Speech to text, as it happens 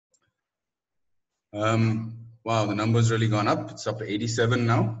Wow, the number's really gone up. It's up to 87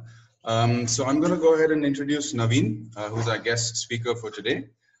 now. So I'm going to go ahead and introduce Naveen, who's our guest speaker for today.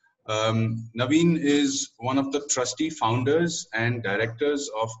 Naveen is one of the trustee founders and directors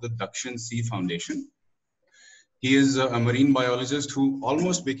of the Dakshin Foundation. He is a marine biologist who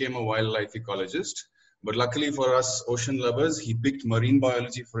almost became a wildlife ecologist. But luckily for us ocean lovers, he picked marine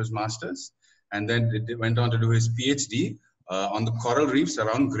biology for his master's and then went on to do his PhD on the coral reefs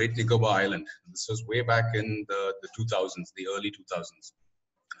around Great Nicobar Island. This was way back in the 2000s, the early 2000s.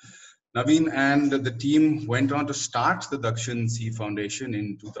 Naveen and the team went on to start the Dakshin Foundation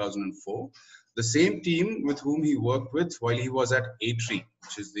in 2004. The same team with whom he worked with while he was at ATRI,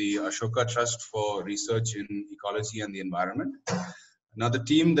 which is the Ashoka Trust for Research in Ecology and the Environment. Now, the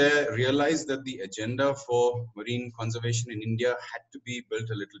team there realized that the agenda for marine conservation in India had to be built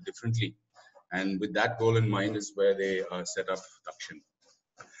a little differently. And with that goal in mind is where they set up Dakshin.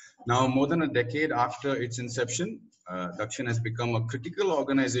 Now, more than a decade after its inception, Dakshin has become a critical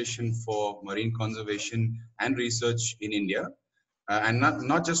organization for marine conservation and research in India, and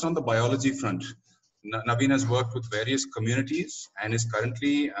not just on the biology front. Naveen has worked with various communities and is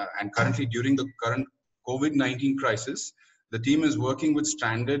currently during the current COVID-19 crisis, the team is working with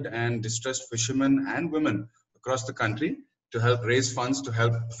stranded and distressed fishermen and women across the country to help raise funds to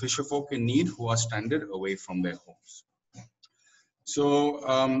help fisherfolk in need who are stranded away from their homes.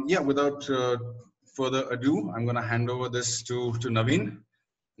 So yeah, without further ado, I'm going to hand over this to Naveen.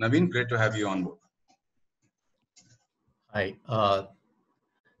 Naveen, great to have you on board. Hi,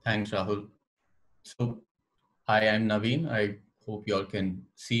 thanks, Rahul. So, hi, I'm Naveen. I hope you all can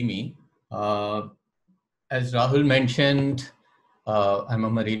see me. As Rahul mentioned, I'm a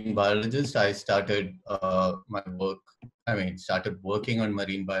marine biologist. I started started working on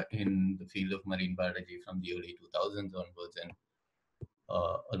in the field of marine biology from the early 2000s onwards, and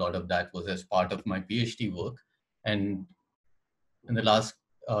a lot of that was as part of my PhD work. And in the last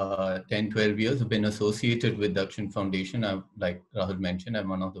 10, 12 years, I've been associated with Dakshin Foundation. Like Rahul mentioned, I'm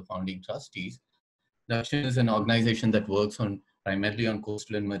one of the founding trustees. Dakshin is an organization that works primarily on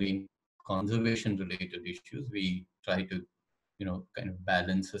coastal and marine conservation related issues. We try to, kind of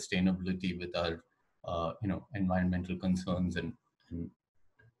balance sustainability with our, environmental concerns and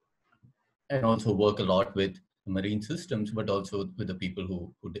also work a lot with marine systems, but also with the people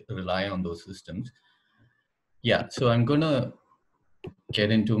who rely on those systems. Yeah, so I'm going to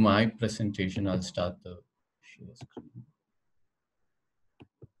get into my presentation. I'll start the share screen.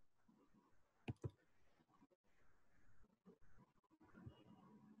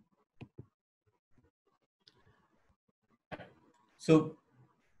 So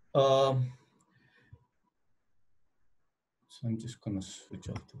I'm just going to switch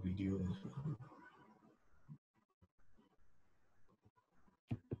off the video as well.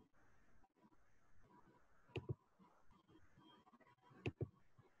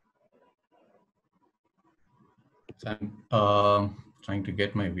 So I'm trying to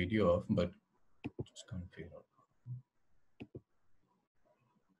get my video off, but just can't figure out.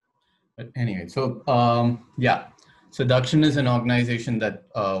 But anyway, so yeah, so Dakshin is an organization that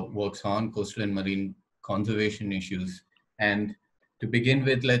works on coastal and marine conservation issues. And to begin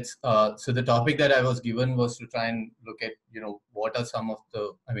with, so the topic that I was given was to try and look at, what are some of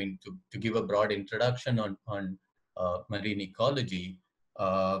the, to give a broad introduction on marine ecology.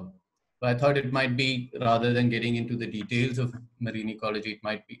 But I thought it might be, rather than getting into the details of marine ecology,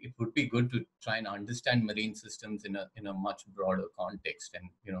 it would be good to try and understand marine systems in a much broader context. And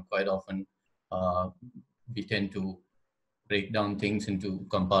quite often we tend to break down things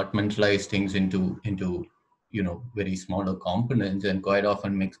compartmentalize things into very smaller components, and quite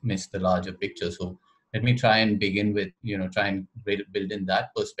often miss the larger picture. So let me try and begin with try and build in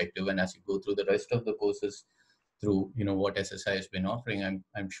that perspective, and as you go through the rest of the courses through what SSI has been offering,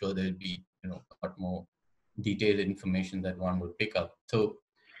 I'm sure there'll be a lot more detailed information that one would pick up. So,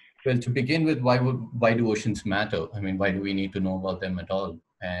 well, to begin with, why do oceans matter? Why do we need to know about them at all?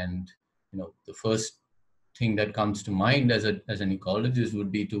 And the first thing that comes to mind as an ecologist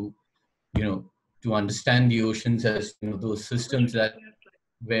would be to understand the oceans as those systems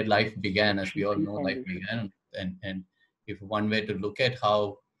where life began. As we all know, life began, and if one were to look at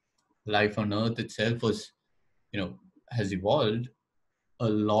how life on Earth itself was has evolved, a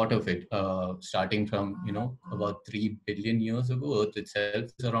lot of it, starting from, about 3 billion years ago. Earth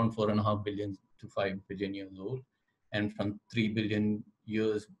itself is around 4.5 billion to 5 billion years old. And from 3 billion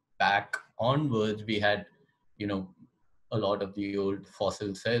years back onwards, we had, a lot of the old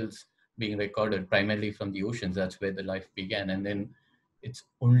fossil cells being recorded primarily from the oceans. That's where the life began. And then it's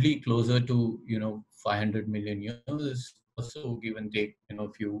only closer to, 500 million years or so, give and take,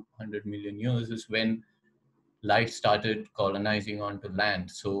 a few 100 million years, is when life started colonizing onto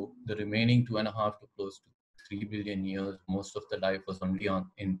land. So the remaining 2.5 to close to 3 billion years, most of the life was only found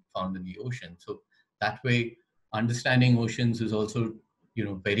in the ocean. So that way, understanding oceans is also,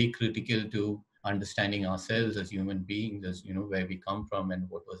 very critical to understanding ourselves as human beings, as where we come from and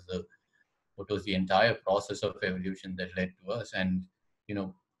what was the entire process of evolution that led to us. And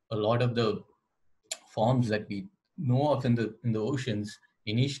a lot of the forms that we know of in the oceans,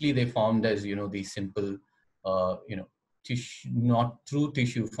 initially they formed as these simple tissue, not through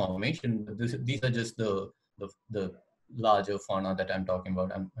tissue formation, but these are just the larger fauna that I'm talking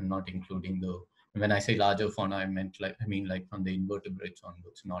about. I'm not including when I say larger fauna, I mean like from the invertebrates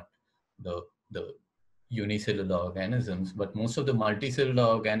onwards, not the unicellular organisms. But most of the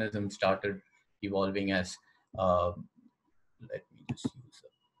multicellular organisms started evolving as let me just use a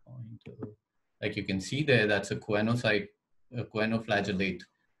pointer. Like you can see there, that's a choanoflagellate,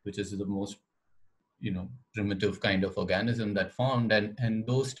 which is the most primitive kind of organism that formed, and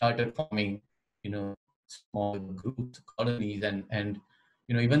those started forming small groups, colonies, and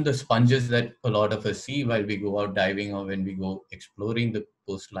even the sponges that a lot of us see while we go out diving or when we go exploring the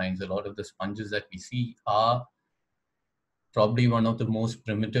coastlines. A lot of the sponges that we see are probably one of the most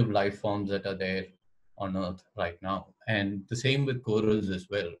primitive life forms that are there on Earth right now. And the same with corals as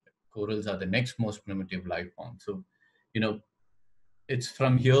well. Corals are the next most primitive life form. So, it's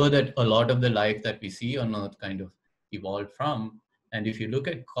from here that a lot of the life that we see on Earth kind of evolved from. And if you look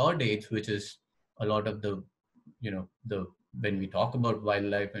at chordates, which is a lot of when we talk about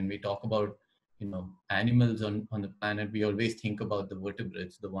wildlife, when we talk about, animals on the planet, we always think about the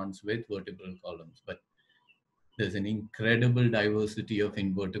vertebrates, the ones with vertebral columns. But there's an incredible diversity of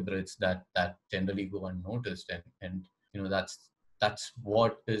invertebrates that generally go unnoticed, and that's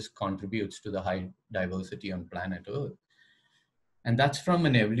what contributes to the high diversity on planet Earth. And that's from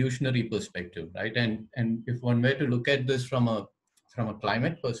an evolutionary perspective, right? And if one were to look at this from a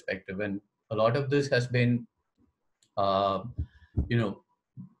climate perspective, and a lot of this has been uh, you know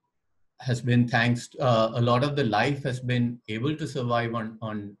has been thanks to, a lot of the life has been able to survive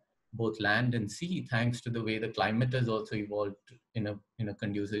on both land and sea, thanks to the way the climate has also evolved in a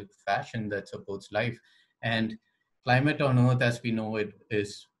conducive fashion that supports life. And climate on Earth, as we know it,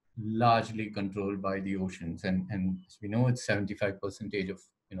 is largely controlled by the oceans, and as we know, it's 75%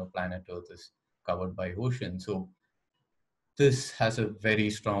 of planet Earth is covered by ocean. So this has a very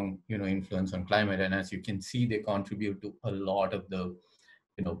strong influence on climate, and as you can see, they contribute to a lot of the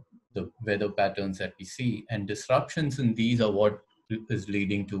weather patterns that we see, and disruptions in these are what is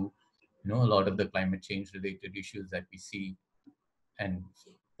leading to a lot of the climate change related issues that we see and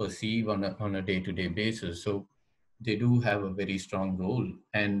perceive on a day-to-day basis. So they do have a very strong role.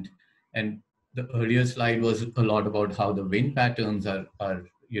 And the earlier slide was a lot about how the wind patterns are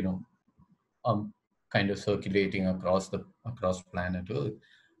um, kind of circulating across planet Earth.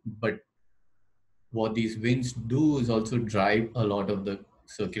 But what these winds do is also drive a lot of the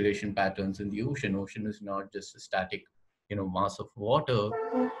circulation patterns in the ocean. Ocean is not just a static, mass of water.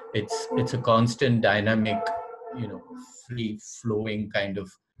 It's a constant, dynamic, free flowing kind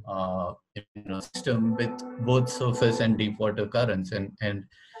of system with both surface and deep water currents. And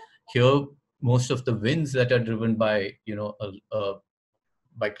here, most of the winds that are driven by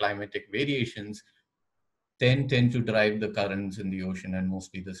by climatic variations tend to drive the currents in the ocean, and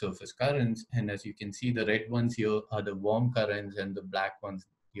mostly the surface currents. And as you can see, the red ones here are the warm currents, and the black ones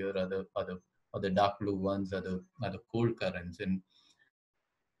here are the dark blue ones are the cold currents. And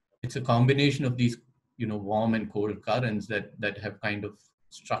it's a combination of these warm and cold currents that have kind of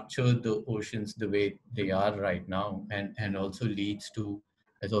structured the oceans the way they are right now, and also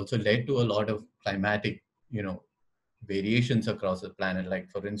has also led to a lot of climatic variations across the planet.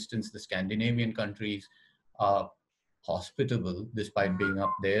 Like, for instance, the Scandinavian countries are hospitable despite being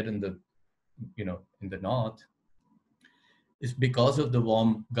up there in the north, is because of the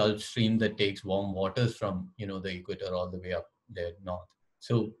warm Gulf Stream that takes warm waters from the equator all the way up there north.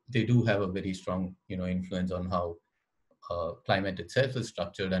 So they do have a very strong influence on how climate itself is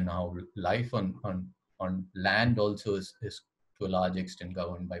structured, and how life on land also is to a large extent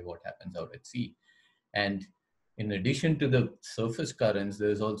governed by what happens out at sea. And in addition to the surface currents,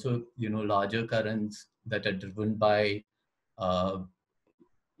 there's also larger currents that are driven by uh,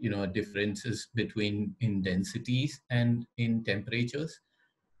 differences between in densities and in temperatures,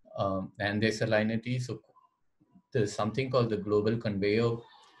 and their salinity. So there's something called the global conveyor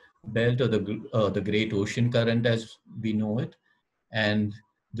belt, or the Great Ocean Current as we know it. And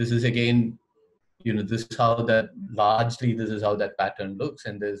this is again, this is how that pattern looks.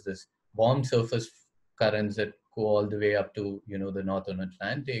 And there's this warm surface currents that go all the way up to, the northern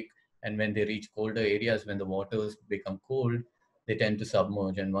Atlantic. And when they reach colder areas, when the waters become cold, they tend to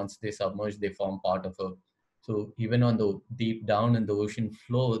submerge. And once they submerge, they form part of a, so even on the deep down in the ocean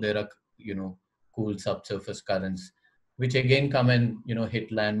floor, there are, cool subsurface currents, which again come and,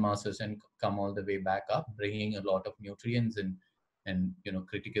 hit land masses and come all the way back up, bringing a lot of nutrients and,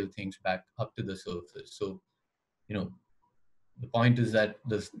 critical things back up to the surface. So, the point is that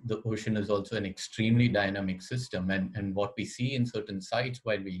the ocean is also an extremely dynamic system, and what we see in certain sites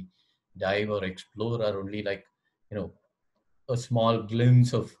while we dive or explore are only like, a small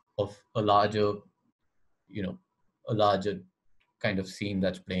glimpse of a larger, you know, a larger kind of scene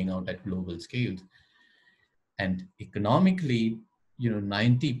that's playing out at global scales. And economically,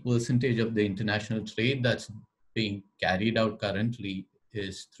 90% of the international trade that's being carried out currently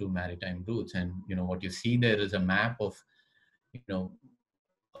is through maritime routes. And, what you see there is a map of, of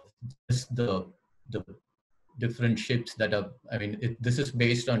just the different ships that are, I mean, this is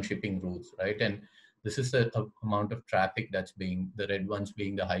based on shipping routes, right? And this is the amount of traffic that's being, the red ones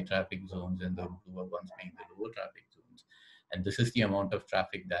being the high traffic zones and the bluer ones being the lower traffic zones. And this is the amount of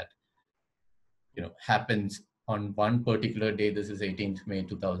traffic that, happens on one particular day. This is 18th May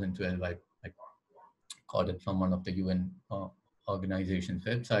 2012. I got it from one of the UN organization's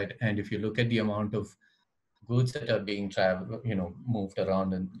website. And if you look at the amount of goods that are being traveled, moved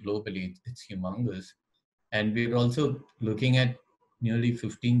around and globally, it's humongous. And we're also looking at nearly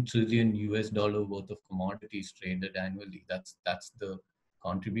 15 trillion US dollar worth of commodities traded annually. That's the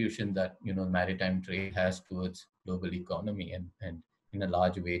contribution that, maritime trade has towards global economy, and in a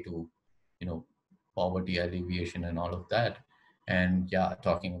large way to, poverty alleviation and all of that. And yeah,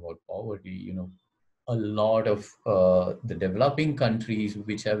 talking about poverty, a lot of the developing countries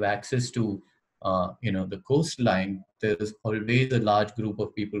which have access to the coastline, there is always a large group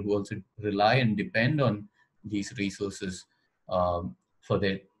of people who also rely and depend on these resources for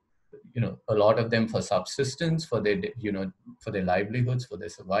their, a lot of them for subsistence, for their, for their livelihoods, for their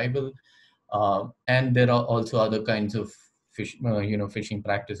survival. And there are also other kinds of fishing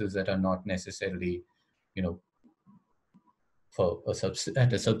practices that are not necessarily, for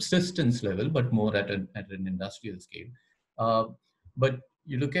at a subsistence level, but more at an industrial scale. But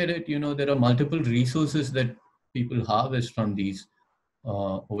you look at it, there are multiple resources that people harvest from these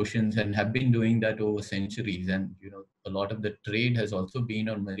oceans and have been doing that over centuries. And, a lot of the trade has also been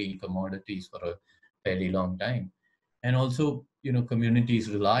on marine commodities for a fairly long time. And also,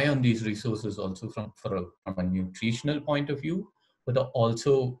 communities rely on these resources also from a nutritional point of view, but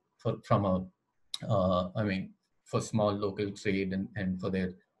also from a, for small local trade and for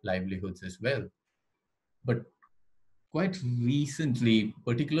their livelihoods as well. But quite recently,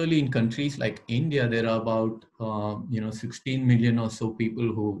 particularly in countries like India, there are about 16 million or so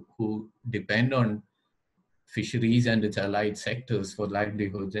people who depend on fisheries and its allied sectors for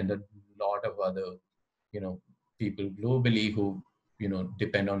livelihoods, and a lot of other people globally who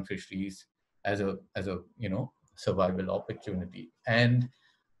depend on fisheries as a survival opportunity. And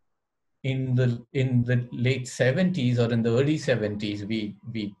in the late 70s or in the early 70s,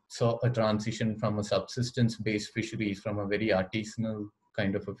 we saw a transition from a subsistence-based fisheries, from a very artisanal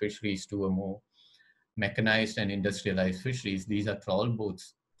kind of a fisheries, to a more mechanized and industrialized fisheries. These are trawl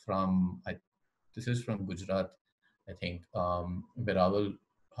boats from, this is from Gujarat, I think, Verawal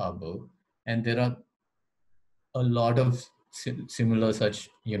Harbor. And there are a lot of similar such,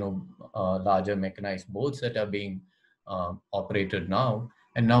 larger mechanized boats that are being operated now.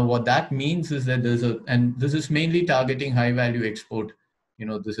 And now what that means is that and this is mainly targeting high value export.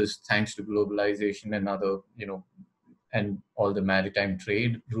 This is thanks to globalization and other, and all the maritime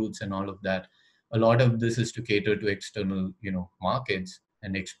trade routes and all of that. A lot of this is to cater to external, markets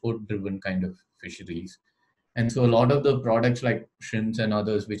and export driven kind of fisheries. And so a lot of the products like shrimps and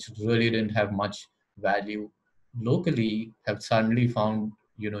others, which really didn't have much value locally, have suddenly found,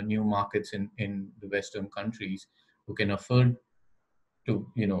 new markets in the Western countries who can afford to,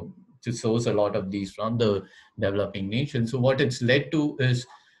 to source a lot of these from the developing nations. So what it's led to is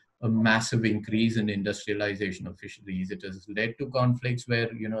a massive increase in industrialization of fisheries. It has led to conflicts where,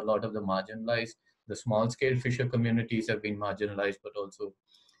 a lot of the marginalized, the small scale fisher communities have been marginalized, but also,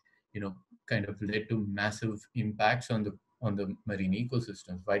 kind of led to massive impacts on the marine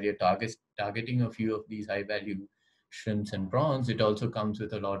ecosystems. While you're targeting a few of these high value shrimps and prawns, it also comes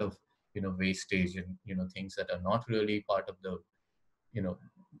with a lot of, wastage and, things that are not really part of the,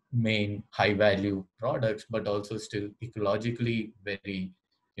 main high value products, but also still ecologically very,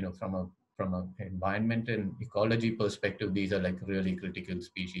 from an environment and ecology perspective, these are like really critical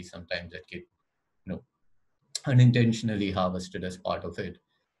species sometimes that get, unintentionally harvested as part of it.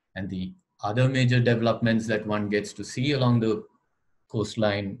 And the other major developments that one gets to see along the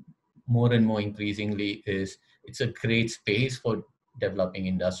coastline more and more increasingly is it's a great space for developing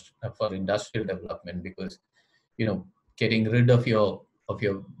industrial development, because getting rid of your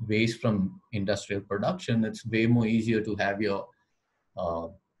waste from industrial production, it's way more easier to have your uh,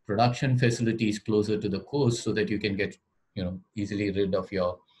 production facilities closer to the coast so that you can get easily rid of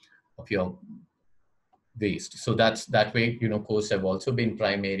your waste. So that way, coasts have also been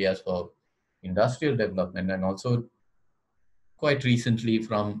prime areas for industrial development, and also quite recently,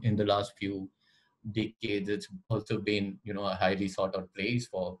 from in the last few decades, it's also been a highly sought out place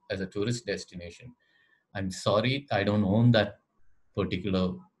for as a tourist destination. I'm sorry, I don't own that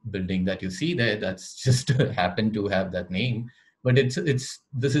particular building that you see there. That's just happened to have that name. But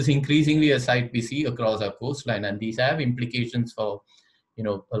this is increasingly a sight we see across our coastline, and these have implications for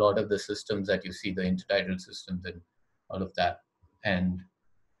a lot of the systems that you see, the intertidal systems and all of that. And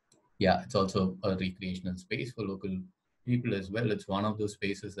yeah, it's also a recreational space for local people as well. It's one of those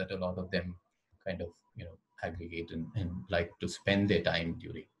spaces that a lot of them kind of aggregate and like to spend their time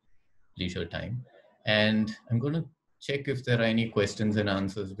during leisure time. And I'm going to check if there are any questions and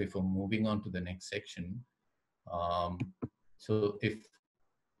answers before moving on to the next section. So if,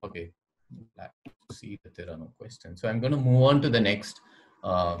 okay, I see that there are no questions. So I'm going to move on to the next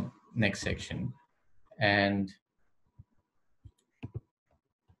section. And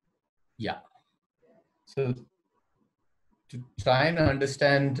yeah, so to try and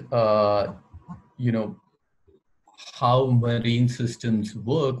understand, how marine systems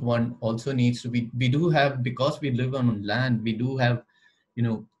work, one also needs to we do have, because we live on land, we do have,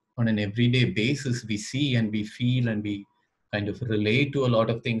 on an everyday basis, we see and we feel and we kind of relate to a lot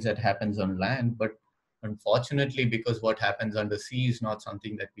of things that happens on land. But unfortunately, because what happens under sea is not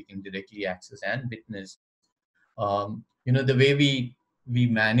something that we can directly access and witness, the way we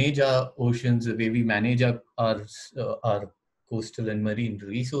manage our oceans, the way we manage our coastal and marine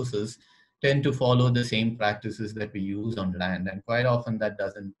resources tend to follow the same practices that we use on land, and quite often that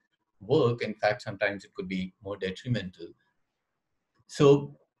doesn't work. In fact, sometimes it could be more detrimental.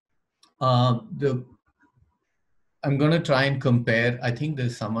 So I'm going to try and compare. I think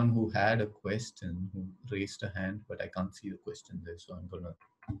there's someone who had a question who raised a hand, but I can't see the question there, so I'm going to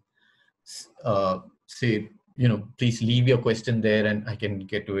say, please leave your question there and I can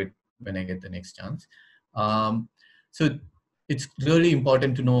get to it when I get the next chance. So it's really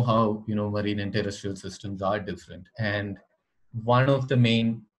important to know how, marine and terrestrial systems are different. And one of the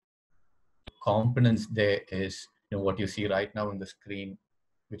main components there is, what you see right now on the screen,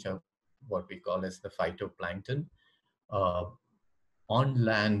 which are what we call as the phytoplankton. On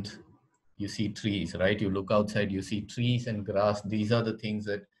land, you see trees, right? You look outside, you see trees and grass. These are the things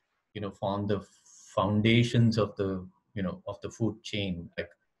that, form the foundations of the, of the food chain. Like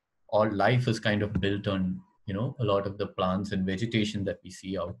all life is kind of built on, a lot of the plants and vegetation that we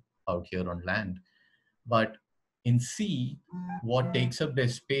see out here on land. But in sea, what takes up their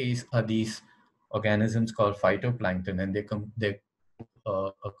space are these organisms called phytoplankton, and they're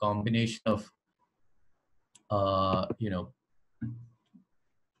a combination of, of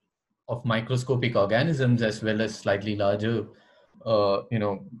microscopic organisms as well as slightly larger,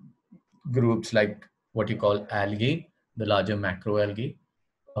 groups like what you call algae, the larger macroalgae.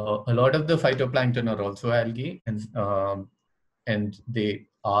 A lot of the phytoplankton are also algae, and they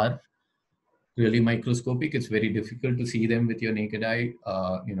are really microscopic. It's very difficult to see them with your naked eye.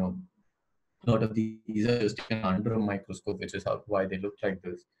 A lot of these are just taken under a microscope, which is why they look like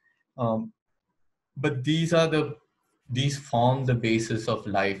this. But these form the basis of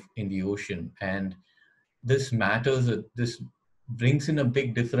life in the ocean, and this matters. This brings in a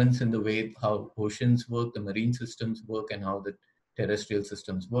big difference in the way how oceans work, the marine systems work, and how the terrestrial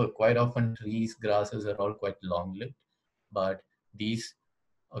systems work. Quite often, trees, grasses are all quite long-lived, but these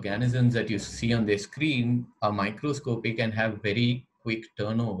organisms that you see on their screen are microscopic and have very quick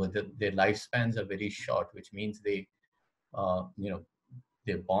turnover. Their lifespans are very short, which means they're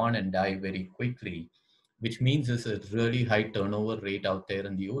born and die very quickly, which means there's a really high turnover rate out there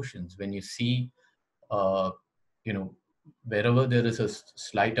in the oceans. When you see, uh, wherever there is a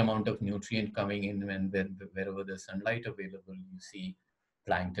slight amount of nutrient coming in, and wherever there's sunlight available, you see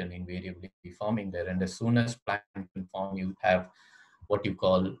plankton invariably forming there. And as soon as plankton form, you have what you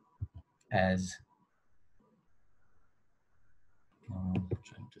call as,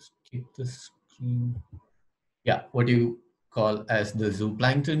 trying to skip the screen. Yeah, what you call as the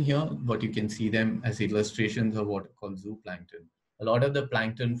zooplankton here, but you can see them as illustrations of what are called zooplankton. A lot of the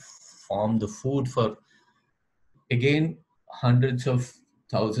plankton form the food for, again, hundreds of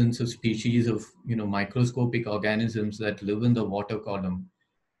thousands of species of, microscopic organisms that live in the water column.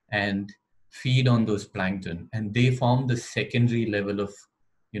 And feed on those plankton, and they form the secondary level of,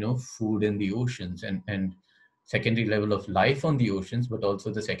 food in the oceans, and secondary level of life on the oceans, but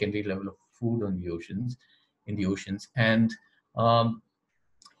also the secondary level of food on the oceans, in the oceans. And um,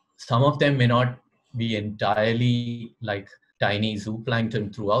 some of them may not be entirely like tiny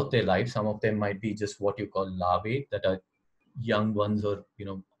zooplankton throughout their life. Some of them might be just what you call larvae, that are young ones, or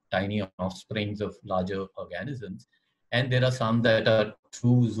tiny offsprings of larger organisms. And there are some that are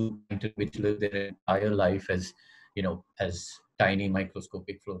true zooplankton, which live their entire life as as tiny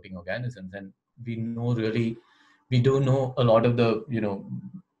microscopic floating organisms. And we do know a lot of the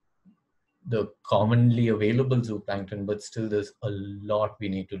commonly available zooplankton, but still there's a lot we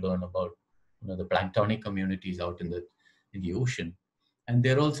need to learn about the planktonic communities out in the ocean. And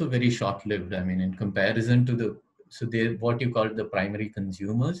they're also very short-lived. I mean, in comparison to so they're what you call the primary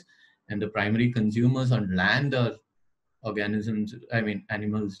consumers, and the primary consumers on land are organisms, I mean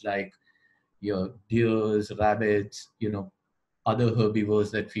animals like your deers, rabbits, other herbivores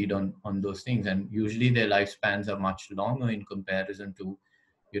that feed on those things. And usually their lifespans are much longer in comparison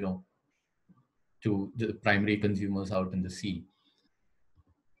you know to the primary consumers out in the sea,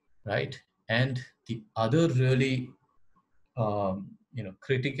 right? And the other really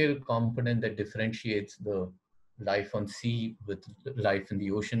critical component that differentiates the life on sea with life in the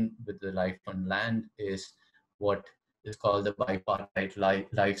ocean with the life on land is what is called the bipartite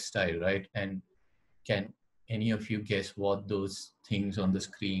lifestyle, right? And can any of you guess what those things on the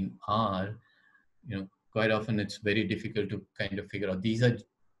screen are? Quite often it's very difficult to kind of figure out. These are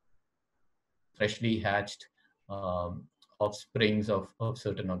freshly hatched offsprings of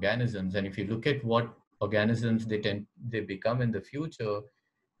certain organisms. And if you look at what organisms they become in the future,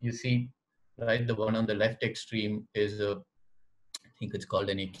 you see, right, the one on the left extreme is I think it's called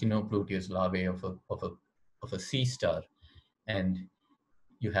an echinopluteus larvae of a sea star. And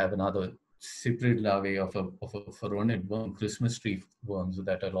you have another cyprid larvae of a phoronid worm, Christmas tree worms,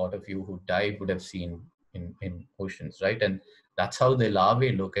 that a lot of you who died would have seen in oceans, right? And that's how the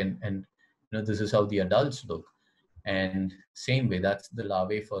larvae look, and this is how the adults look. And same way, that's the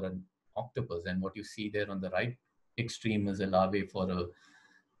larvae for an octopus. And what you see there on the right extreme is a larvae for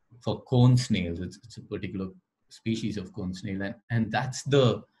cone snails. It's a particular species of cone snail, and that's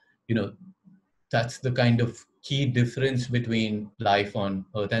you know that's the kind of key difference between life on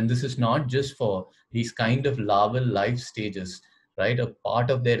Earth. And this is not just for these kind of larval life stages, right? A part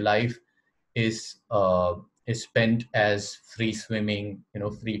of their life is spent as free swimming,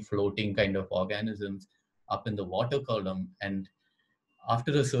 free floating kind of organisms up in the water column. And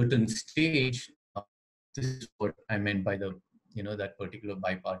after a certain stage, this is what I meant by that particular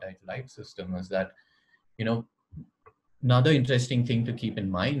bipartite life system, is that, you know, another interesting thing to keep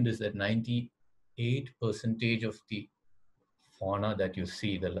in mind is that 98% of the fauna that you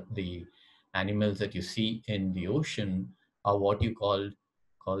see, the animals that you see in the ocean, are what you call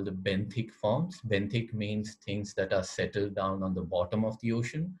the benthic forms. Benthic means things that are settled down on the bottom of the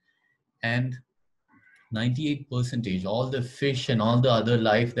ocean. And 98%, all the fish and all the other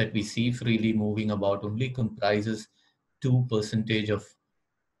life that we see freely moving about, only comprises 2% of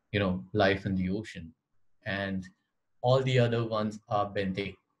life in the ocean. And all the other ones are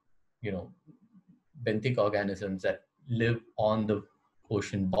benthic, you know, benthic organisms that live on the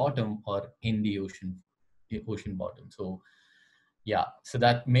ocean bottom or in the ocean bottom. So yeah, so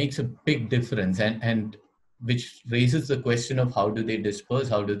that makes a big difference, and which raises the question of how do they disperse,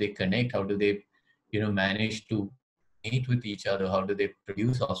 how do they connect, how do they manage to mate with each other, how do they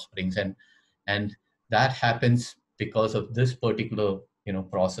produce offsprings. And that happens because of this particular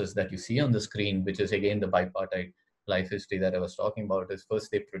process that you see on the screen, which is again the bipartite life history that I was talking about. Is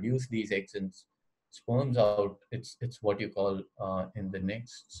first they produce these eggs and sperms out. It's what you call in the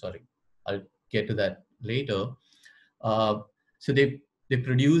next, sorry, I'll get to that later. So they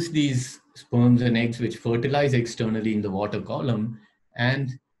produce these sperms and eggs which fertilize externally in the water column.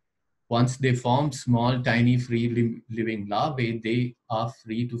 And once they form small, tiny, free living larvae, they are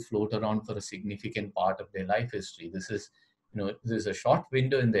free to float around for a significant part of their life history. This is, there's a short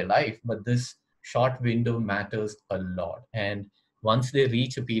window in their life, but this short window matters a lot. And once they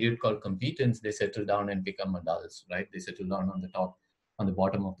reach a period called competence, they settle down and become adults, right? They settle down on the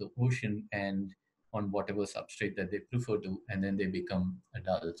bottom of the ocean and on whatever substrate that they prefer to, and then they become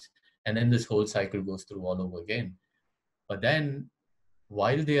adults. And then this whole cycle goes through all over again. But then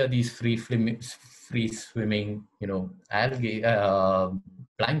while they are these free swimming, algae,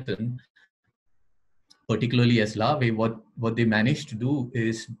 plankton, particularly as larvae, what they manage to do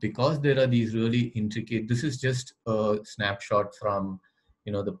is, because there are these really intricate, this is just a snapshot from,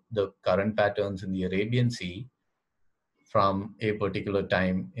 the current patterns in the Arabian Sea. from a particular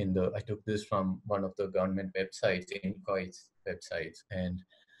time I took this from one of the government websites, INCOI's websites. And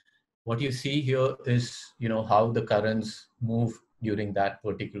what you see here is, how the currents move during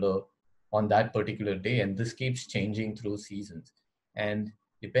on that particular day. And this keeps changing through seasons. And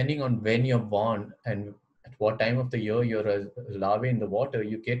depending on when you're born and at what time of the year you're a larvae in the water,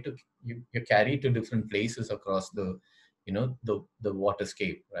 you're carried to different places across the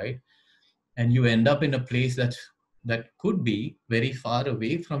waterscape, right? And you end up in a place that could be very far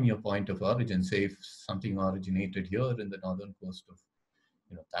away from your point of origin. Say if something originated here in the northern coast of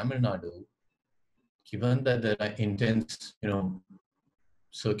Tamil Nadu, given that there are intense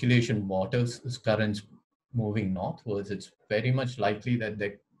circulation waters currents moving northwards, it's very much likely that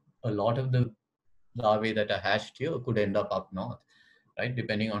a lot of the larvae that are hatched here could end up north, right?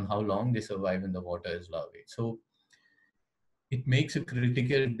 Depending on how long they survive in the water as larvae. So it makes a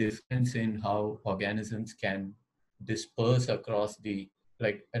critical difference in how organisms can disperse across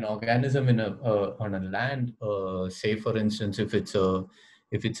like an organism in on a land, say for instance, if it's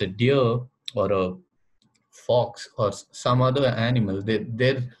a deer or a fox or some other animal,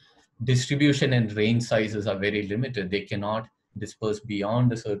 their distribution and range sizes are very limited. They cannot disperse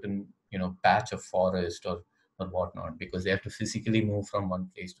beyond a certain patch of forest or whatnot, because they have to physically move from one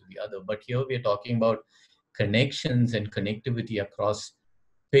place to the other. But here we are talking about connections and connectivity across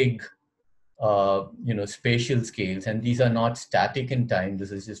big spatial scales, and these are not static in time.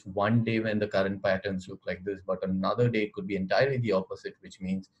 This is just one day when the current patterns look like this, but another day it could be entirely the opposite, which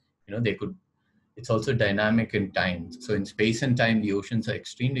means it's also dynamic in time. So in space and time, the oceans are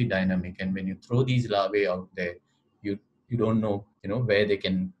extremely dynamic, and when you throw these larvae out there, you don't know where they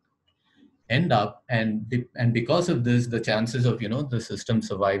can end up, and because of this, the chances of the system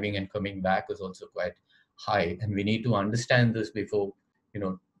surviving and coming back is also quite high. And we need to understand this before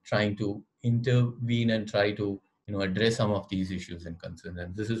trying to intervene and try to address some of these issues and concerns.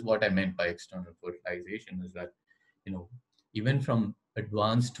 And this is what I meant by external fertilization, is that even from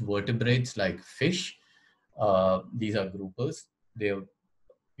advanced vertebrates like fish, these are groupers. They're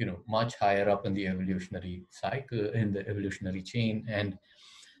much higher up in the evolutionary cycle, in the evolutionary chain, and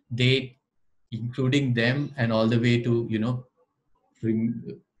they, including them and all the way to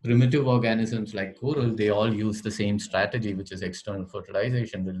primitive organisms like coral, they all use the same strategy, which is external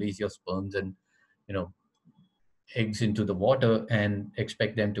fertilization. Release your sperms and eggs into the water and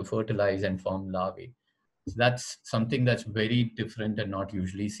expect them to fertilize and form larvae. So that's something that's very different and not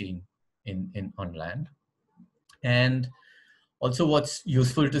usually seen in on land. And also what's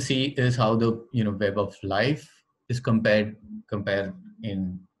useful to see is how the web of life is compared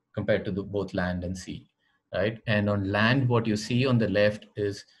to both land and sea, right? And on land, what you see on the left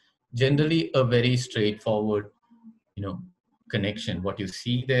is generally a very straightforward connection. What you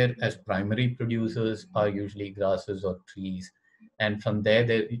see there as primary producers are usually grasses or trees, and from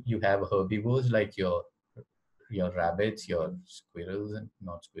there you have herbivores like your rabbits, your squirrels, and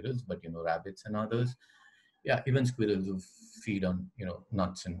not squirrels, but rabbits and others. Yeah, even squirrels who feed on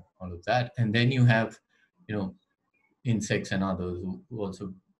nuts and all of that. And then you have insects and others who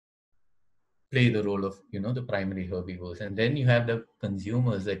also play the role of the primary herbivores. And then you have the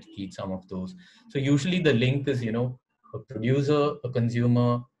consumers that eat some of those. So usually the link is a producer, a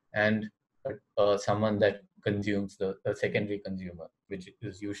consumer, and someone that consumes the secondary consumer, which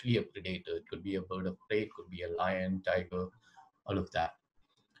is usually a predator. It could be a bird of prey, it could be a lion, tiger, all of that.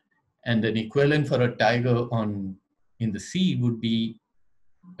 And an equivalent for a tiger in the sea would be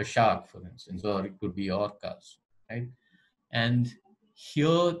a shark, for instance, or it could be orcas, right? And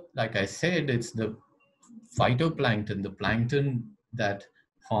here, like I said, it's the phytoplankton, the plankton that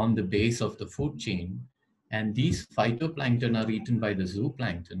form the base of the food chain. And these phytoplankton are eaten by the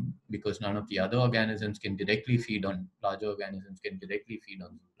zooplankton, because none of the other organisms can directly feed on, larger organisms can directly feed on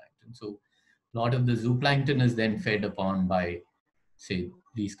zooplankton. So a lot of the zooplankton is then fed upon by, say,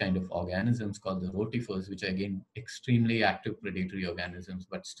 these kind of organisms called the rotifers, which are again extremely active predatory organisms,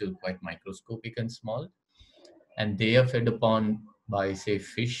 but still quite microscopic and small. And they are fed upon by, say,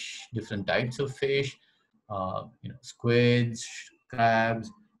 fish, different types of fish, squids, crabs,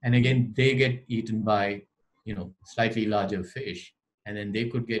 and again they get eaten by slightly larger fish, and then they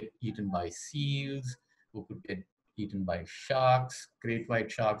could get eaten by seals, who could get eaten by sharks, great white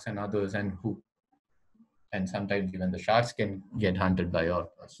sharks, and others, and sometimes even the sharks can get hunted by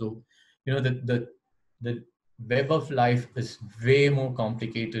orcas. So the web of life is way more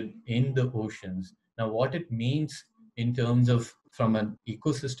complicated in the oceans. Now, what it means in terms of, from an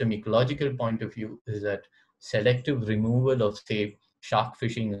ecosystem ecological point of view, is that selective removal of, say, shark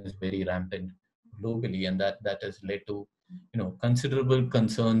fishing is very rampant globally, and that has led to considerable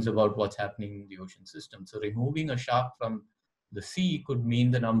concerns about what's happening in the ocean system. So removing a shark from the sea could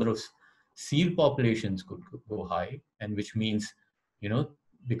mean the number of seal populations could go high, and which means,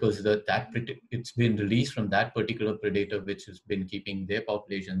 because it's been released from that particular predator, which has been keeping their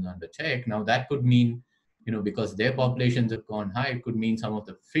populations under check. Now that could mean, because their populations have gone high, it could mean some of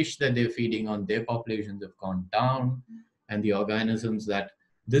the fish that they're feeding on, their populations have gone down, and the organisms that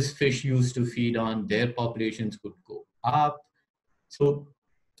this fish used to feed on, their populations could go up. So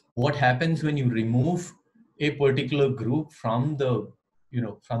what happens when you remove a particular group from the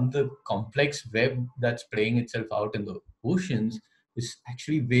complex web that's playing itself out in the oceans is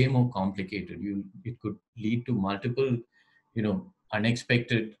actually way more complicated. It could lead to multiple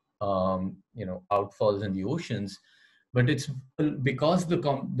unexpected outfalls in the oceans. But it's because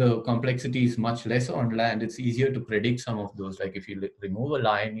the complexity is much less on land, it's easier to predict some of those. Like if you remove a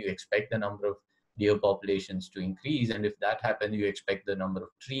lion, you expect the number of deer populations to increase, and if that happens, you expect the number of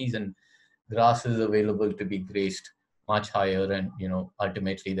trees and grasses available to be grazed much higher, and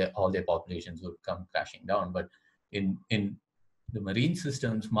ultimately all their populations would come crashing down. But in the marine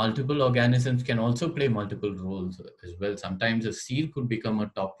systems, multiple organisms can also play multiple roles as well. Sometimes a seal could become a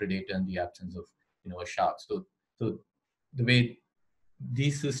top predator in the absence of a shark. So the way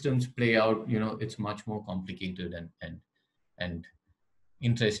these systems play out, it's much more complicated and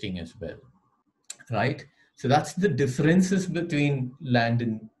interesting as well, right? So that's the differences between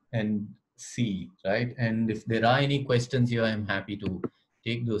land and sea, right? And if there are any questions here, I'm happy to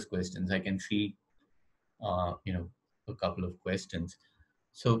take those questions. I can see, a couple of questions.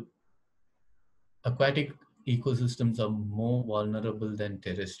 So aquatic ecosystems are more vulnerable than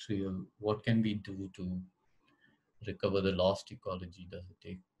terrestrial. What can we do to recover the lost ecology? Does it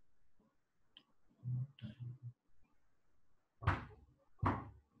take time?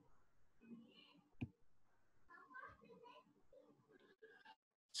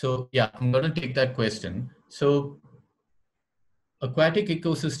 So yeah, I'm going to take that question. So aquatic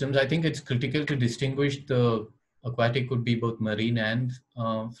ecosystems, I think it's critical to distinguish the aquatic could be both marine and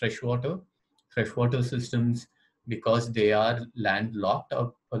freshwater systems, because they are landlocked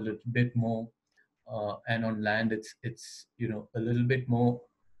up a little bit more, and on land it's a little bit more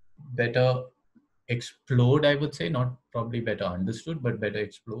better explored, I would say, not probably better understood, but better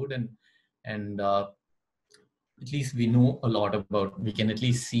explored, and at least we know a lot about, we can at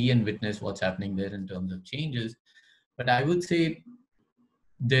least see and witness what's happening there in terms of changes. But I would say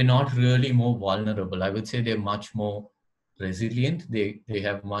they're not really more vulnerable. I would say they're much more resilient. They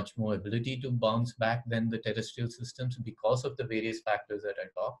have much more ability to bounce back than the terrestrial systems, because of the various factors that I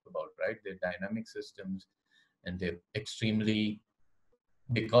talked about, right? They're dynamic systems, and they're extremely,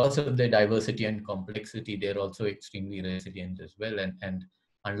 because of their diversity and complexity, they're also extremely resilient as well. And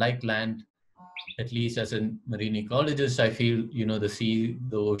unlike land, at least as a marine ecologist, I feel,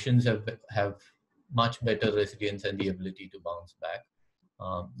 the oceans have much better resilience and the ability to bounce back.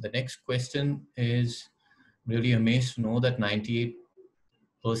 The next question is, really amazed to know that 98%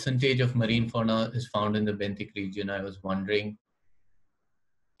 of marine fauna is found in the benthic region. I was wondering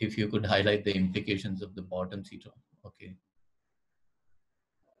if you could highlight the implications of the bottom sea trough. Okay.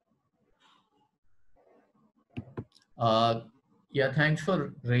 Yeah, thanks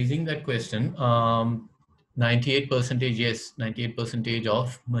for raising that question. 98%, yes, 98%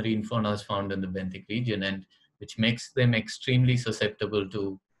 of marine fauna is found in the benthic region, and which makes them extremely susceptible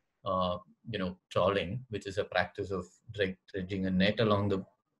to, trawling, which is a practice of dredging a net along the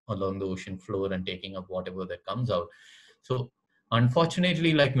ocean floor and taking up whatever that comes out. So,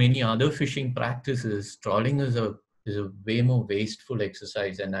 unfortunately, like many other fishing practices, trawling is a way more wasteful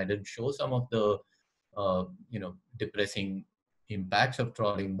exercise, and I did show some of the depressing impacts of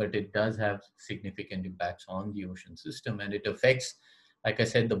trawling, but it does have significant impacts on the ocean system, and it affects, like I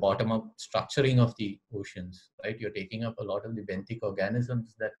said, the bottom-up structuring of the oceans, right? You're taking up a lot of the benthic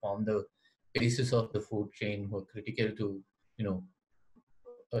organisms that form the basis of the food chain, who are critical to,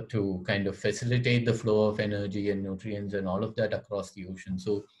 to kind of facilitate the flow of energy and nutrients and all of that across the ocean.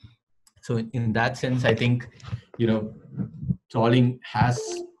 So in that sense, I think, trawling has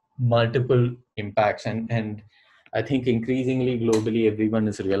multiple impacts, and I think increasingly globally everyone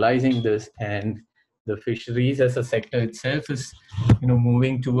is realizing this, and the fisheries as a sector itself is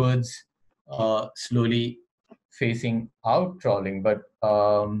moving towards slowly phasing out trawling. But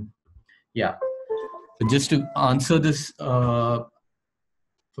yeah, so just to answer this, for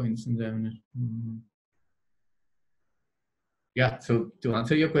instance, yeah, so to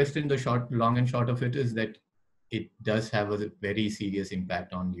answer your question, the long and short of it is that it does have a very serious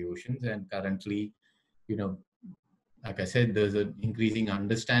impact on the oceans, and currently, like I said, there's an increasing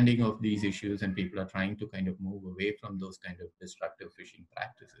understanding of these issues, and people are trying to kind of move away from those kind of destructive fishing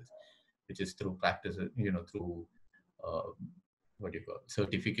practices, which is through practices, through uh, what do you call it,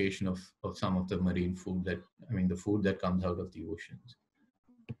 certification of some of the marine food that, the food that comes out of the oceans.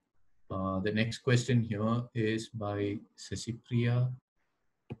 The next question here is by Sasipriya.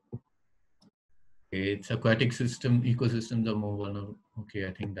 It's aquatic system, ecosystems are more vulnerable. Okay,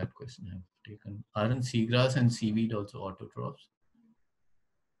 I think that question I've taken. Aren't seagrass and seaweed also autotrophs?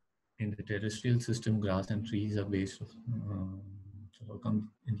 In the terrestrial system, grass and trees are based of, so how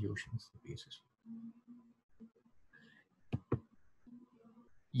come in the oceans the basis?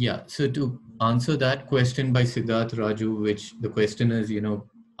 Yeah, so to answer that question by Siddharth Raju, which the question is,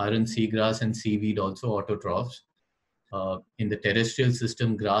 aren't seagrass and seaweed also autotrophs? In the terrestrial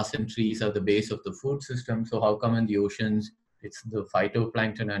system, grass and trees are the base of the food system. So how come in the oceans, it's the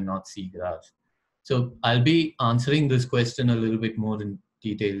phytoplankton and not seagrass? So I'll be answering this question a little bit more in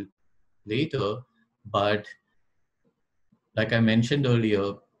detail later, but like I mentioned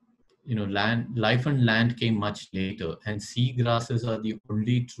earlier, life on land came much later, and seagrasses are the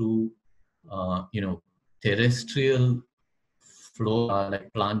only true, terrestrial flora,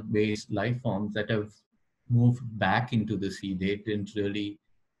 like plant-based life forms that have moved back into the sea. They didn't really,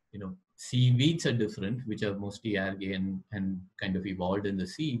 seaweeds are different, which are mostly algae and kind of evolved in the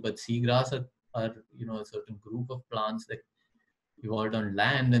sea, but seagrass are a certain group of plants that evolved on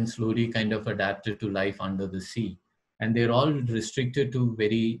land and slowly kind of adapted to life under the sea. And they're all restricted to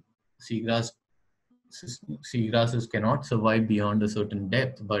very seagrass. Seagrasses cannot survive beyond a certain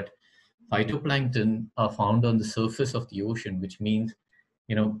depth, but phytoplankton are found on the surface of the ocean, which means,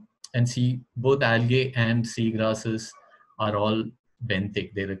 and see, both algae and seagrasses are all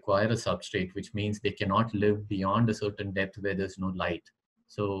benthic. They require a substrate, which means they cannot live beyond a certain depth where there's no light.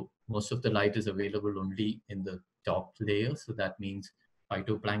 So most of the light is available only in the top layer. So that means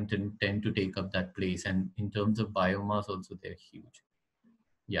phytoplankton tend to take up that place. And in terms of biomass also, they're huge.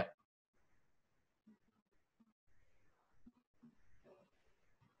 Yeah.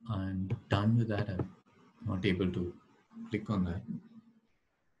 I'm done with that. I'm not able to click on that.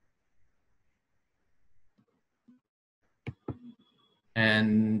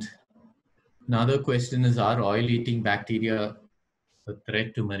 And another question is, are oil-eating bacteria a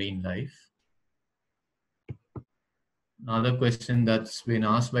threat to marine life? Another question that's been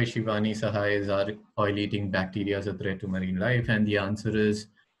asked by Shivani Sahai is, are oil-eating bacteria a threat to marine life? And the answer is,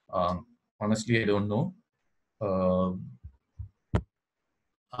 honestly, I don't know.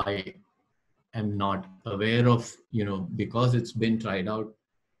 I am not aware of, because it's been tried out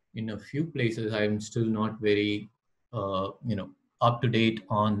in a few places, I'm still not very, up to date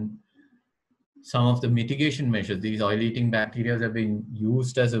on some of the mitigation measures. These oil-eating bacteria have been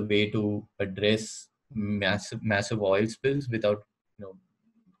used as a way to address massive oil spills without,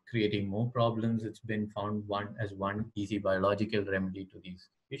 creating more problems. It's been found as one easy biological remedy to these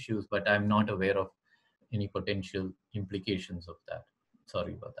issues, but I'm not aware of any potential implications of that.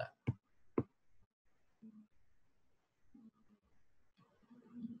 Sorry about that.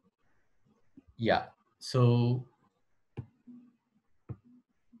 Yeah, so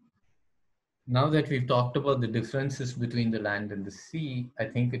now that we've talked about the differences between the land and the sea, I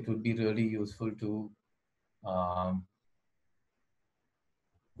think it would be really useful to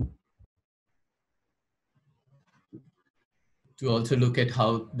also look at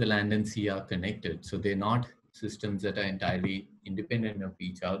how the land and sea are connected. So they're not systems that are entirely independent of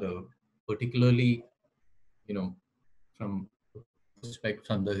each other, particularly, from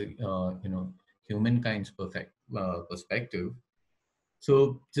the humankind's perspective.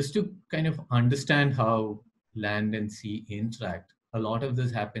 So just to kind of understand how land and sea interact, a lot of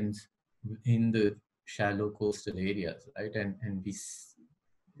this happens in the shallow coastal areas, right? And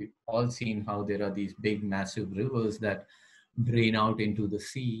we've all seen how there are these big, massive rivers that drain out into the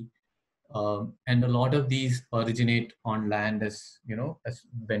sea. And a lot of these originate on land as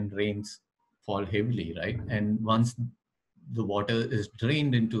when rains fall heavily, right? And once the water is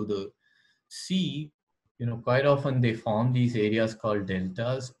drained into the sea, quite often they form these areas called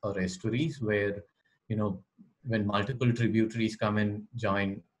deltas or estuaries where, when multiple tributaries come and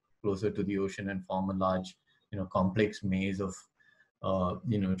join closer to the ocean and form a large, complex maze of,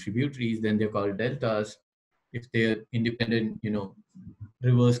 tributaries, then they're called deltas. If they're independent,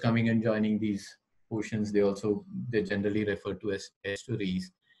 rivers coming and joining these oceans, they're generally referred to as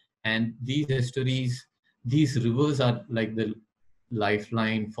estuaries. And these estuaries, these rivers are like the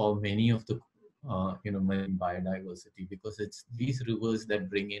lifeline for many of the marine biodiversity, because it's these rivers that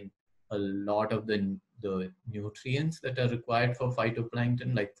bring in a lot of the nutrients that are required for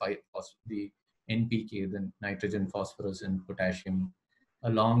phytoplankton, like the NPK, the nitrogen, phosphorus, and potassium,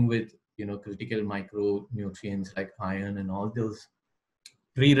 along with critical micronutrients like iron and all those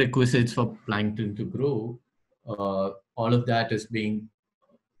prerequisites for plankton to grow. All of that is being,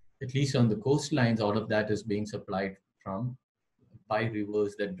 at least on the coastlines, all of that is being supplied from by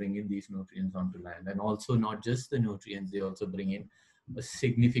rivers that bring in these nutrients onto land. And also not just the nutrients, they also bring in a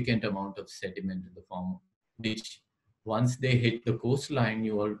significant amount of sediment in the form, which once they hit the coastline,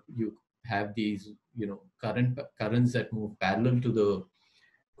 you have these currents that move parallel to the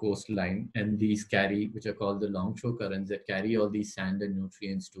coastline, and these carry, which are called the longshore currents, that carry all these sand and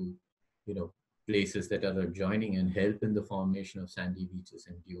nutrients to places that are adjoining and help in the formation of sandy beaches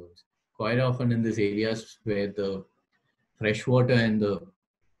and dunes. Quite often in these areas where the freshwater and the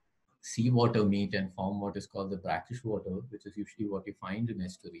seawater meet and form what is called the brackish water, which is usually what you find in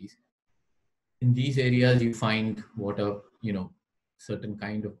estuaries. In these areas, you find water, certain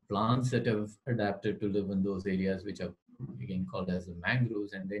kind of plants that have adapted to live in those areas, which are again called as the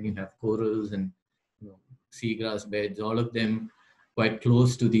mangroves. And then you have corals and seagrass beds, all of them quite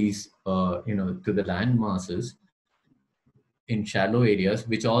close to these, to the land masses in shallow areas,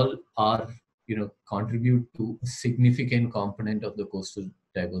 which all are, contribute to a significant component of the coastal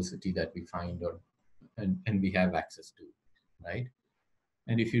diversity that we find and we have access to, right?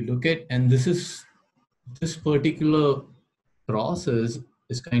 And if you look at, and this particular process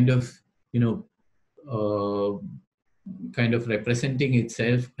is kind of, kind of representing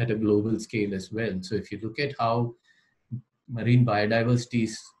itself at a global scale as well. So if you look at how marine biodiversity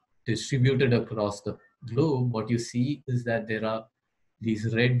is distributed across the globe, what you see is that there are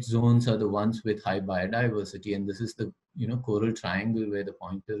these red zones are the ones with high biodiversity, and this is the coral triangle where the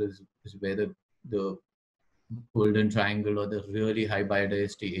pointer is where the golden triangle or the really high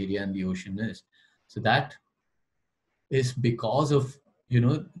biodiversity area in the ocean is. So that is because of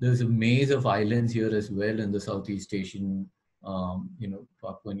there's a maze of islands here as well in the Southeast Asian,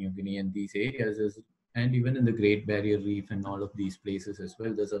 Papua New Guinea and these areas, and even in the Great Barrier Reef and all of these places as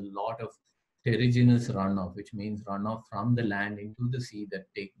well. There's a lot of terrigenous runoff, which means runoff from the land into the sea that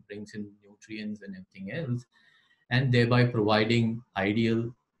brings in nutrients and everything else, and thereby providing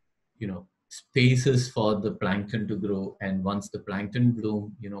ideal, spaces for the plankton to grow. And once the plankton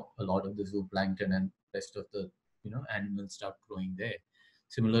bloom, a lot of the zooplankton and rest of the animals start growing there.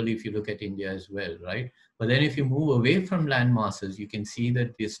 Similarly, if you look at India as well, right? But then if you move away from land masses, you can see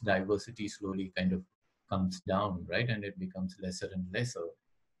that this diversity slowly kind of comes down, right? And it becomes lesser and lesser,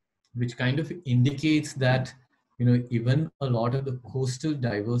 which kind of indicates that, even a lot of the coastal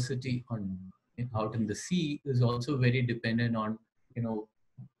diversity out in the sea is also very dependent on,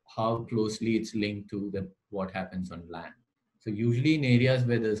 how closely it's linked to what happens on land. So usually in areas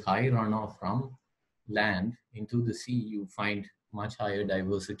where there's high runoff from land into the sea, you find much higher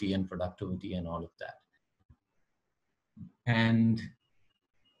diversity and productivity and all of that. And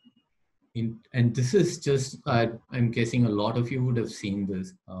this is just, I'm guessing a lot of you would have seen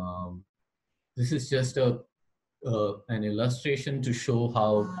this. This is just an illustration to show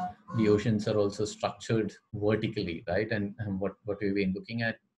how the oceans are also structured vertically, right? And what we've been looking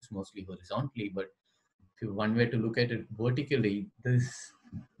at is mostly horizontally, but if one way to look at it vertically, the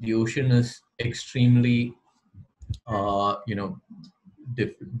ocean is extremely,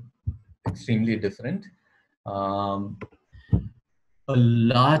 extremely different. A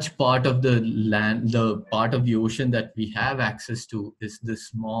large part of the land, the part of the ocean that we have access to, is the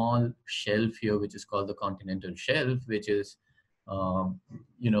small shelf here, which is called the continental shelf, which is, within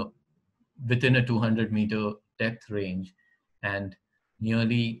a 200-meter depth range, and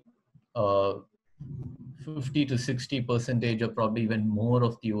nearly 50 to 60%, or probably even more,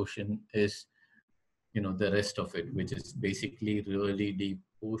 of the ocean is, the rest of it, which is basically really deep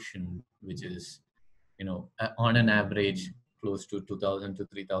ocean, which is, on an average close to 2,000 to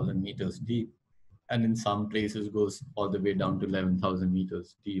 3,000 meters deep, and in some places goes all the way down to 11,000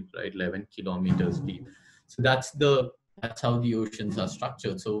 meters deep, right? 11 kilometers deep. So that's how the oceans are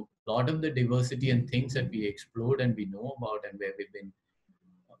structured. So a lot of the diversity and things that we explored and we know about and where we've been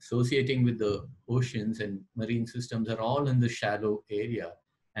associating with the oceans and marine systems are all in the shallow area.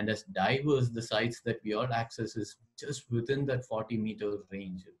 And as diverse, the sites that we all access is just within that 40-meter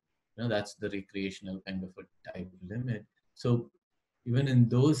range. That's the recreational kind of a type limit. So even in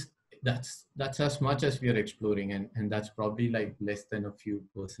those, that's as much as we are exploring, and that's probably like less than a few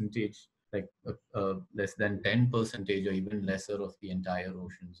percentage, like less than 10% or even lesser of the entire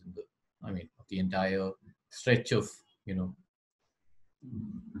oceans of the entire stretch of,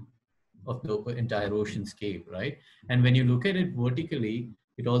 of the entire oceanscape, right? And when you look at it vertically,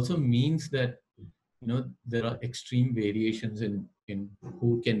 it also means that there are extreme variations in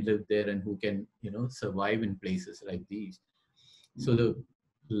who can live there and who can, survive in places like these. So the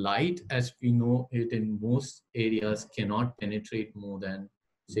light, as we know it in most areas, cannot penetrate more than,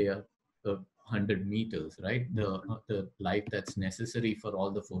 say, a 100 meters, right? The light that's necessary for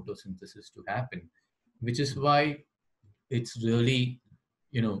all the photosynthesis to happen, which is why it's really,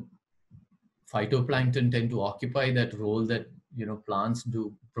 you know, phytoplankton tend to occupy that role that, plants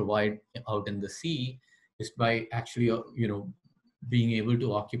do provide out in the sea, is by actually, being able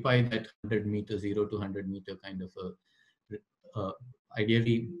to occupy that 100 meter, 0 to 100 meter kind of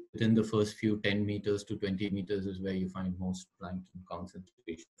ideally within the first few 10 meters to 20 meters is where you find most plankton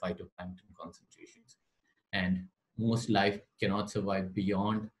concentration, phytoplankton concentrations. And most life cannot survive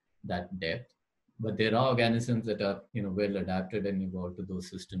beyond that depth. But there are organisms that are, well adapted and evolved to those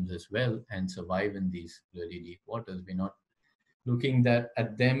systems as well and survive in these really deep waters. We're not looking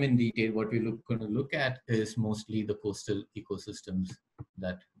at them in detail. What we're going to look at is mostly the coastal ecosystems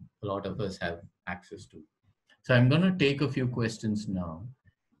that a lot of us have access to. So I'm going to take a few questions now.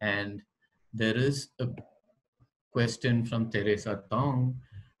 And there is a question from Teresa Tong.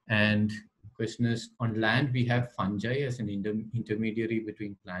 And question is, on land, we have fungi as an intermediary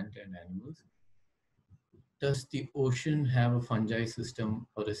between plant and animals. Does the ocean have a fungi system,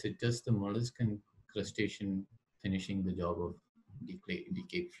 or is it just the mollusk and crustacean finishing the job of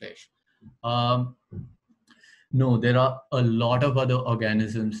decayed flesh? No, there are a lot of other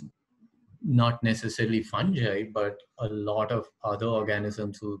organisms, not necessarily fungi, but a lot of other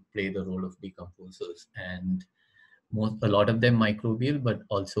organisms who play the role of decomposers, and a lot of them microbial, but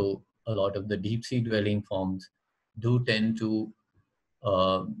also a lot of the deep sea dwelling forms do tend to.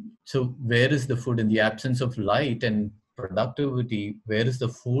 So where is the food in the absence of light and productivity? Where is the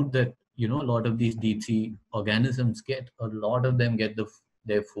food that, a lot of these deep sea organisms get? A lot of them get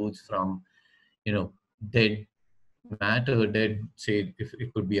their foods from, dead matter, dead, say, if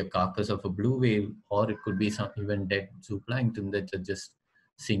it could be a carcass of a blue whale, or it could be some even dead zooplankton that are just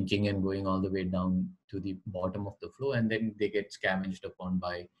sinking and going all the way down to the bottom of the flow, and then they get scavenged upon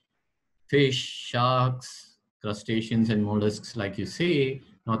by fish, sharks, crustaceans, and mollusks, like you say.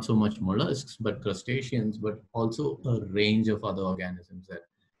 Not so much mollusks, but crustaceans, but also a range of other organisms that,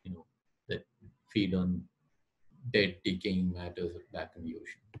 that feed on dead, decaying matters back in the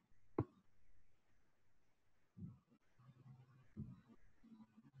ocean.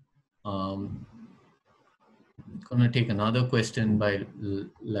 I'm going to take another question by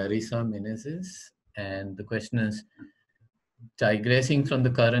Larissa Menezes. And the question is, digressing from the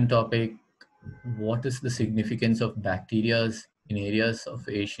current topic, what is the significance of bacteria in areas of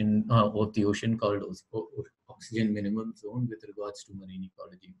the ocean called oxygen minimum zone with regards to marine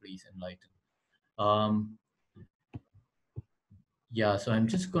ecology? Please enlighten. Yeah, so I'm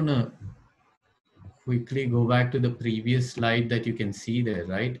just going to quickly go back to the previous slide that you can see there,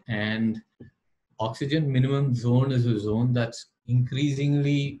 right? And oxygen minimum zone is a zone that's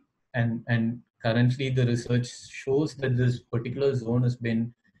increasingly, and currently the research shows that this particular zone has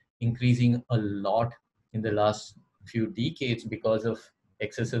been increasing a lot in the last few decades because of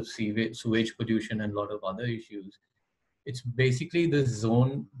excessive sewage pollution and a lot of other issues. It's basically the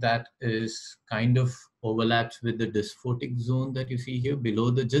zone that is kind of overlaps with the dysphotic zone that you see here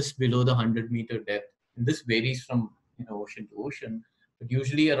just below the 100-meter depth. And this varies from ocean to ocean, but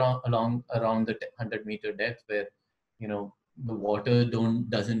usually around the 100-meter depth, where the water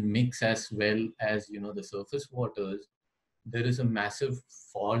doesn't mix as well as the surface waters. There is a massive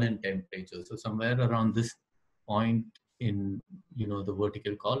fall in temperature. So somewhere around this point in the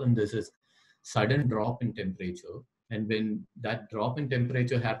vertical column, there's a sudden drop in temperature. And when that drop in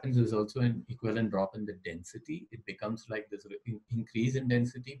temperature happens, there's also an equivalent drop in the density. It becomes like this increase in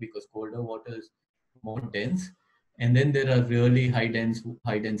density because colder water is more dense. And then there are really high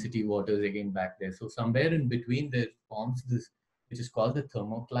density waters again back there. So somewhere in between there forms this, which is called the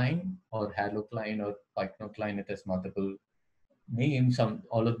thermocline or halocline or pycnocline. It has multiple names.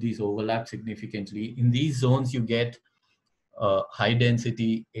 All of these overlap significantly. In these zones, you get high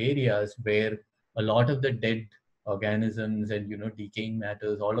density areas where a lot of the dead organisms and decaying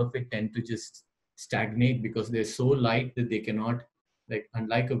matters, all of it tend to just stagnate because they're so light that they cannot, like,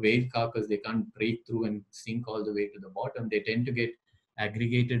 unlike a whale carcass, they can't break through and sink all the way to the bottom. They tend to get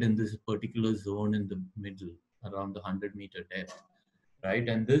aggregated in this particular zone in the middle around the 100-meter depth, right?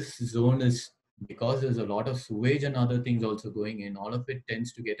 And this zone is, because there's a lot of sewage and other things also going in, all of it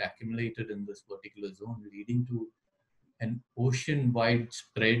tends to get accumulated in this particular zone, leading to an ocean-wide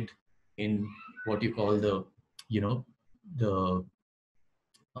spread in what you call the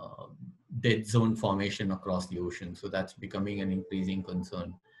dead zone formation across the ocean. So that's becoming an increasing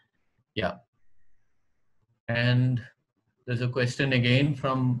concern. Yeah. And there's a question again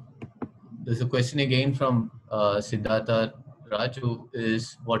from Siddhartha Raju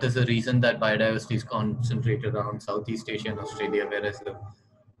is, what is the reason that biodiversity is concentrated around Southeast Asia and Australia, whereas the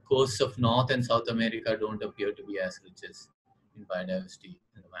coasts of North and South America don't appear to be as rich as in biodiversity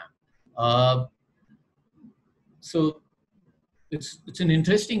in the map? So it's an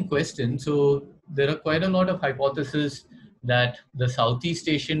interesting question. So there are quite a lot of hypotheses that the Southeast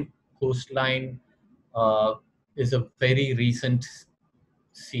Asian coastline uh, is a very recent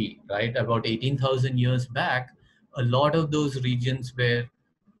sea, right? About 18,000 years back, a lot of those regions were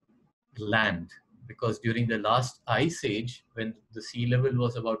land, because during the last ice age, when the sea level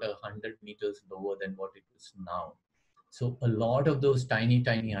was about 100 meters lower than what it is now. So a lot of those tiny,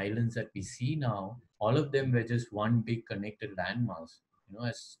 tiny islands that we see now, all of them were just one big connected landmass. You know,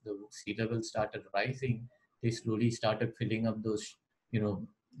 as the sea level started rising, they slowly started filling up those, you know,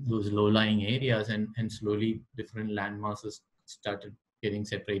 those low-lying areas, and slowly different landmasses started getting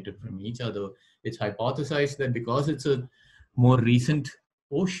separated from each other. It's hypothesized that because it's a more recent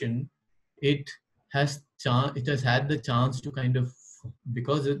ocean, it it has had the chance to kind of,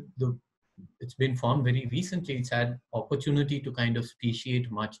 because it's been formed very recently, it's had opportunity to kind of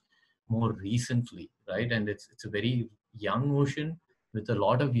speciate much more recently, right? And it's a very young ocean with a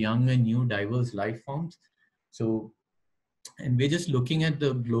lot of young and new diverse life forms. So, and we're just looking at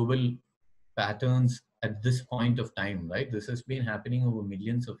the global patterns at this point of time, right? This has been happening over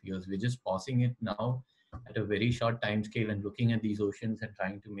millions of years. We're just pausing it now at a very short time scale and looking at these oceans and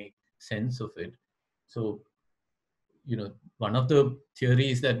trying to make sense of it. So, you know, one of the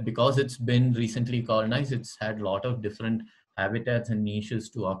theories that because it's been recently colonized, it's had a lot of different habitats and niches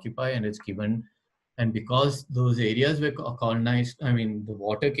to occupy, and it's given, and because those areas were colonized, I mean, the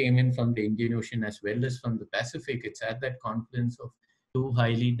water came in from the Indian Ocean as well as from the Pacific. It's at that confluence of two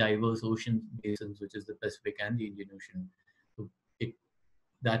highly diverse ocean basins, which is the Pacific and the Indian Ocean. So it,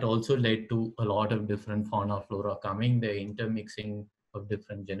 that also led to a lot of different fauna flora coming, the intermixing of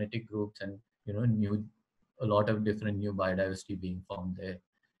different genetic groups, and, you know, a lot of different new biodiversity being formed there.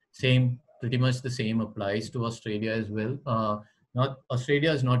 Pretty much the same applies to Australia as well. Not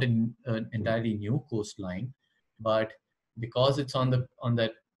Australia is not an entirely new coastline, but because it's on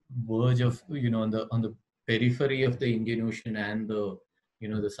that verge of, you know, on the periphery of the Indian Ocean and the, you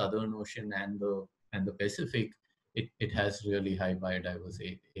know, the Southern Ocean and the Pacific, it has really high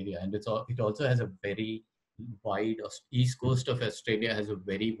biodiversity area, and it also has a very wide, east coast of Australia has a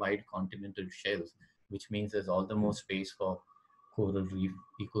very wide continental shelf, which means there's all the more space for coral reef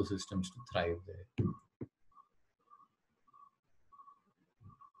ecosystems to thrive there.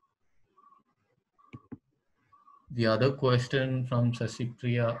 The other question from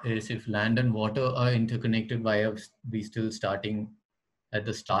Sasipriya is, if land and water are interconnected, why are we still starting at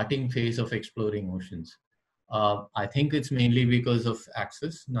the starting phase of exploring oceans? I think it's mainly because of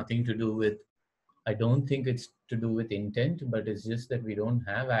access, nothing to do with, I don't think it's to do with intent, but it's just that we don't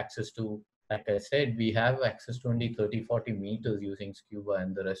have access to, like I said, we have access to only 30, 40 meters using scuba,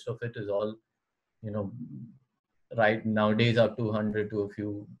 and the rest of it is all, you know, right nowadays up to 100 to a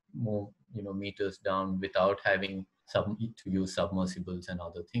few more, you know, meters down without having to use submersibles and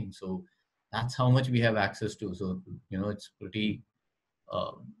other things. So that's how much we have access to. So, you know, it's pretty,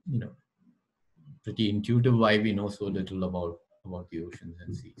 you know, pretty intuitive why we know so little about the oceans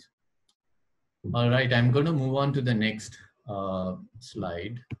and seas. All right, I'm going to move on to the next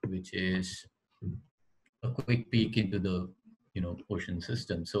slide, which is a quick peek into the, you know, ocean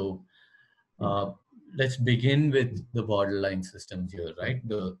system. So let's begin with the borderline systems here, right?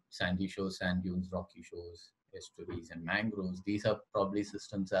 The sandy shores, sand dunes, rocky shores, estuaries, and mangroves. These are probably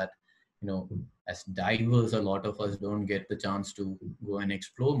systems that, you know, as divers, a lot of us don't get the chance to go and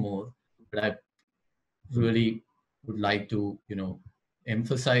explore more. But I really would like to, you know,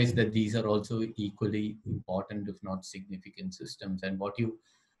 emphasize that these are also equally important, if not significant systems. And what you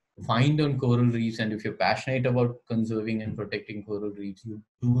find on coral reefs, and if you're passionate about conserving and protecting coral reefs, you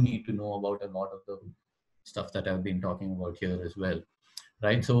do need to know about a lot of the stuff that I've been talking about here as well,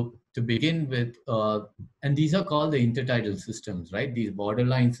 right? So to begin with, and these are called the intertidal systems, right? These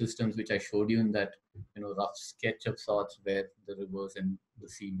borderline systems, which I showed you in that, you know, rough sketch of sorts where the rivers and the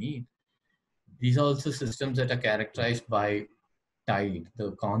sea meet. These are also systems that are characterized by tide,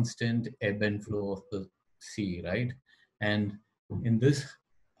 the constant ebb and flow of the sea, right? And in this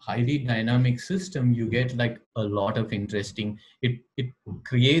highly dynamic system, you get like a lot of interesting, it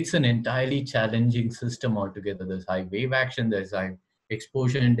creates an entirely challenging system altogether. There's high wave action, there's high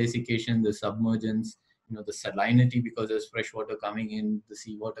exposure and desiccation, the submergence, you know, the salinity, because there's fresh water coming in, the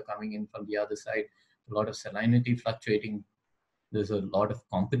seawater coming in from the other side, a lot of salinity fluctuating. There's a lot of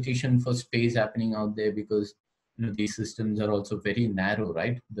competition for space happening out there because these systems are also very narrow,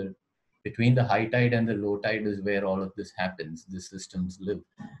 right? Between the high tide and the low tide is where all of this happens. The systems live.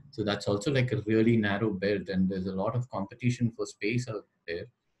 So that's also like a really narrow belt, and there's a lot of competition for space out there.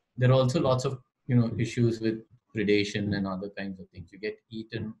 There are also lots of issues with predation and other kinds of things. You get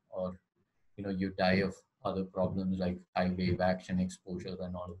eaten, or you die of other problems like high wave action, exposure,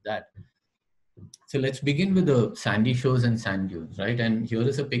 and all of that. So let's begin with the sandy shores and sand dunes, right? And here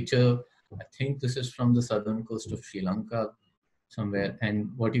is a picture. I think this is from the southern coast of Sri Lanka somewhere. And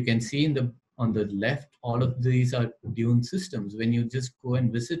what you can see on the left, all of these are dune systems. When you just go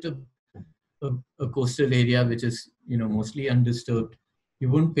and visit a coastal area which is mostly undisturbed, you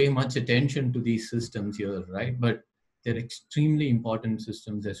wouldn't pay much attention to these systems here, right? But they're extremely important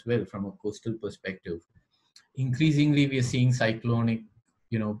systems as well from a coastal perspective. Increasingly, we are seeing cyclonic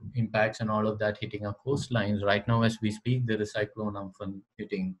impacts and all of that hitting our coastlines. Right now as we speak, there is cyclone Amphan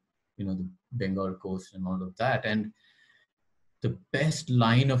hitting the Bengal coast and all of that. And the best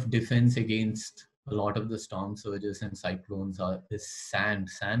line of defense against a lot of the storm surges and cyclones is sand.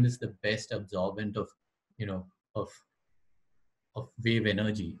 Sand is the best absorbent of of wave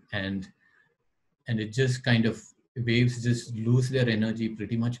energy, and it just kind of, waves just lose their energy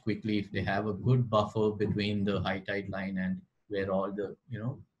pretty much quickly if they have a good buffer between the high tide line and where all the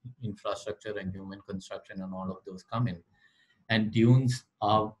infrastructure and human construction and all of those come in. And dunes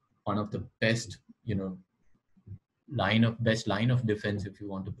are one of the best line of defense if you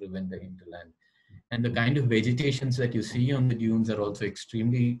want to prevent the hinterland. And the kind of vegetations that you see on the dunes are also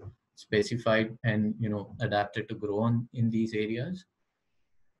extremely specified and adapted to grow on in these areas.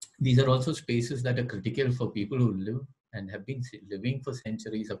 These are also spaces that are critical for people who live and have been living for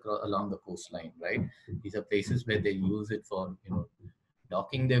centuries along the coastline, right? These are places where they use it for,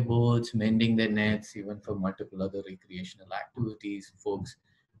 docking their boats, mending their nets, even for multiple other recreational activities. Folks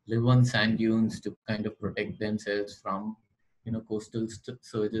live on sand dunes to kind of protect themselves from, coastal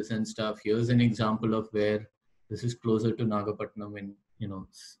surges and stuff. Here's an example of where this is closer to Nagapattinam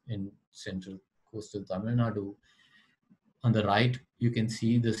in central coastal Tamil Nadu. On the right, you can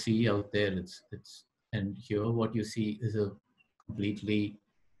see the sea out there. And here what you see is a completely,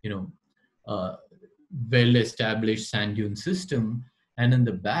 uh, well-established sand dune system. And in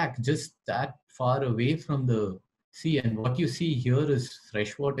the back, just that far away from the sea, and what you see here is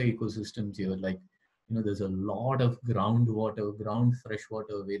freshwater ecosystems here. Like, there's a lot of ground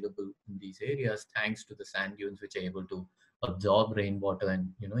freshwater available in these areas, thanks to the sand dunes, which are able to absorb rainwater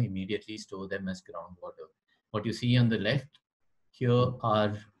and, immediately store them as groundwater. What you see on the left here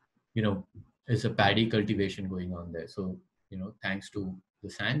are, is a paddy cultivation going on there. So, thanks to the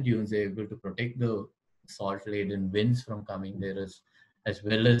sand dunes, they're able to protect the salt-laden winds from coming there, as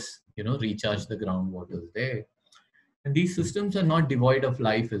well as, recharge the groundwaters there. And these systems are not devoid of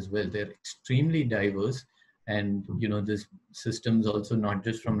life as well. They're extremely diverse. And, this systems also, not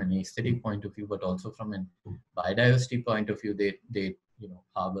just from an aesthetic point of view, but also from a biodiversity point of view, they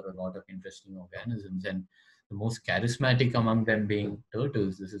harbor a lot of interesting organisms. And the most charismatic among them being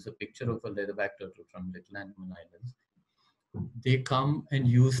turtles. This is a picture of a leatherback turtle from Little Andaman Islands. They come and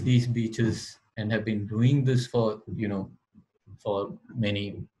use these beaches and have been doing this for, for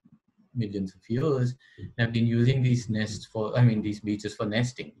many millions of years, have been using these these beaches for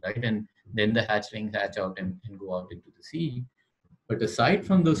nesting, right? And then the hatchlings hatch out and go out into the sea. But aside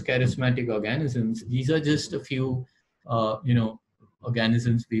from those charismatic organisms, these are just a few,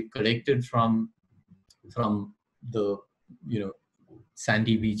 organisms we've collected from the,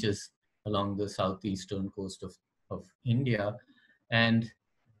 sandy beaches along the southeastern coast of India. And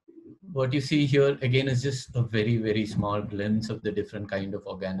what you see here again is just a very, very small glimpse of the different kind of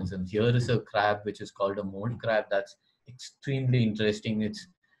organisms. Here is a crab which is called a mold crab. That's extremely interesting. Its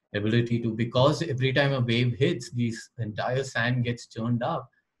ability to, because every time a wave hits, these entire sand gets churned up.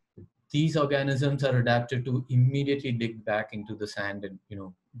 These organisms are adapted to immediately dig back into the sand and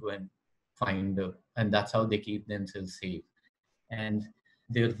go and find, and that's how they keep themselves safe. And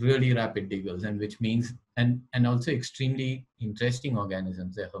they're really rapid diggers, and which means, and also extremely interesting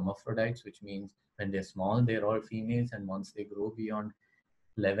organisms. They're hermaphrodites, which means when they're small, they're all females, and once they grow beyond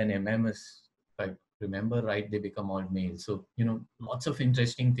 11 mm, if I remember right, they become all males. So, lots of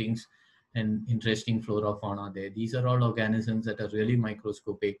interesting things and interesting flora fauna there. These are all organisms that are really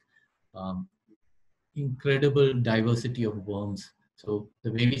microscopic, incredible diversity of worms. So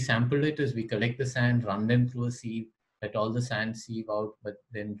the way we sample it is we collect the sand, run them through a sieve, let all the sand sieve out, but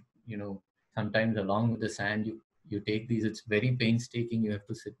then, sometimes along with the sand, you take these, it's very painstaking. You have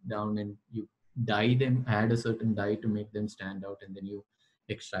to sit down and you dye them, add a certain dye to make them stand out, and then you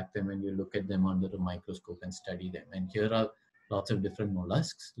extract them and you look at them under a microscope and study them. And here are lots of different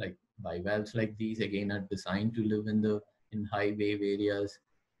mollusks, like bivalves like these, again, are designed to live in high wave areas.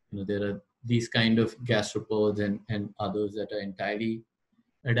 There are these kind of gastropods and others that are entirely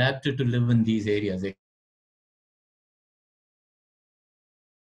adapted to live in these areas. They can live in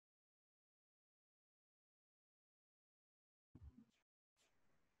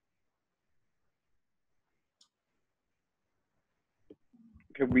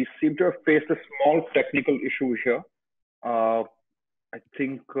Okay, we seem to have faced a small technical issue here. I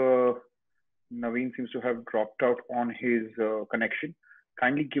think Naveen seems to have dropped out on his connection.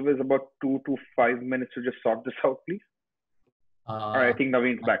 Kindly give us about 2 to 5 minutes to just sort this out, please. All right, I think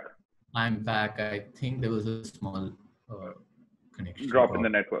Naveen's back. I'm back. I think there was a small connection drop in the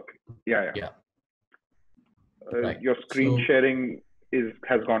network. Yeah. Right. Your screen sharing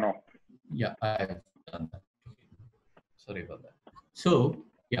has gone off. Yeah, I've done that. Sorry about that. So,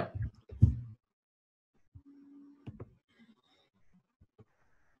 yeah.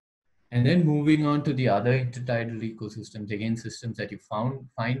 And then moving on to the other intertidal ecosystems, again, systems that you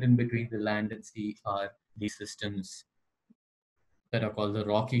find in between the land and sea are these systems that are called the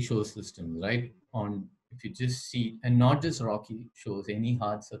rocky shore systems, right? If you just see, and not just rocky shores, any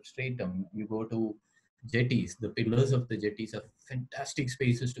hard substratum, you go to jetties. The pillars of the jetties are fantastic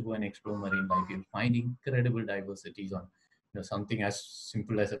spaces to go and explore marine life. You'll find incredible diversities on, something as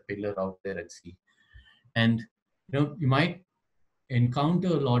simple as a pillar out there at sea. And, you might encounter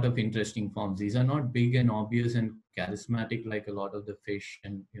a lot of interesting forms. These are not big and obvious and charismatic like a lot of the fish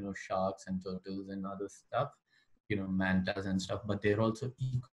and, sharks and turtles and other stuff, mantas and stuff, but they're also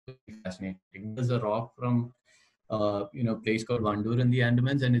equally fascinating. There's a rock from, place called Vandur in the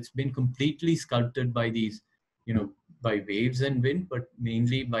Andamans, and it's been completely sculpted by these, by waves and wind, but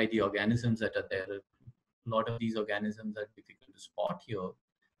mainly by the organisms that are there. A lot of these organisms are difficult to spot here,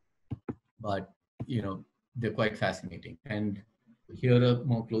 but, they're quite fascinating. And here are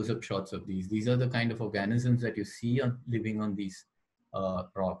more close-up shots of these. These are the kind of organisms that you see living on these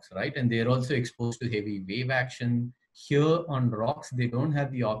rocks, right? And they're also exposed to heavy wave action. Here on rocks, they don't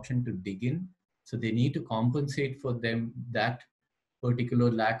have the option to dig in. So they need to compensate for that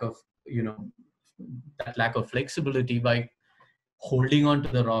particular lack of, that lack of flexibility by holding onto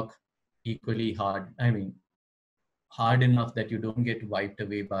the rock equally hard. I mean, hard enough that you don't get wiped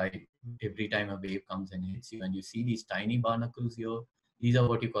away by every time a wave comes and hits you. And you see these tiny barnacles here. These are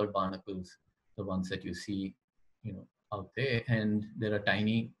what you call barnacles, the ones that you see, out there. And there are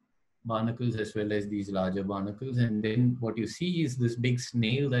tiny barnacles as well as these larger barnacles. And then what you see is this big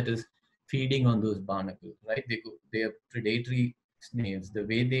snail that is feeding on those barnacles, right? They are predatory snails. The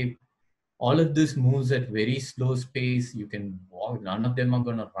way all of this moves at very slow pace. You can walk, none of them are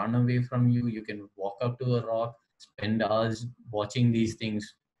going to run away from you. You can walk up to a rock, spend hours watching these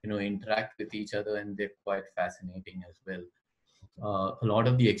things, interact with each other, and they're quite fascinating as well. A lot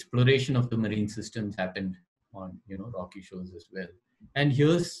of the exploration of the marine systems happened on, rocky shores as well. And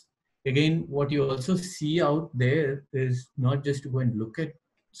here's, again, what you also see out there is not just to go and look at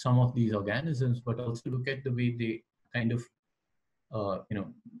some of these organisms, but also look at the way they kind of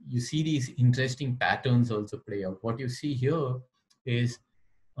you see these interesting patterns also play out. What you see here is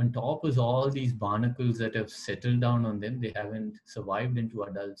on top is all these barnacles that have settled down on them. They haven't survived into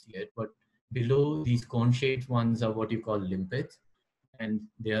adults yet, but below these cone-shaped ones are what you call limpets, and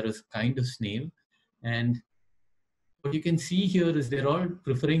they are a kind of snail. And what you can see here is they're all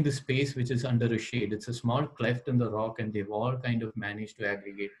preferring the space which is under a shade. It's a small cleft in the rock, and they've all kind of managed to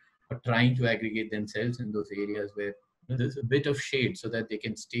aggregate, or trying to aggregate themselves in those areas where there's a bit of shade so that they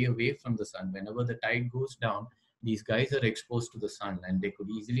can stay away from the sun. Whenever the tide goes down, these guys are exposed to the sun and they could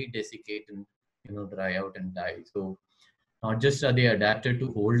easily desiccate and, dry out and die. So not just are they adapted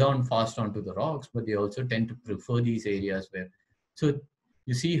to hold on fast onto the rocks, but they also tend to prefer these areas where, so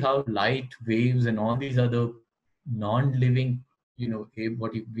you see how light, waves, and all these other non-living,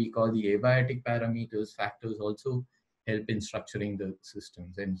 what we call the abiotic parameters, factors also help in structuring the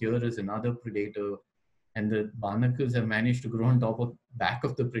systems. And here is another predator, and the barnacles have managed to grow on top of back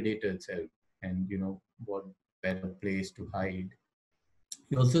of the predator itself, and what better place to hide.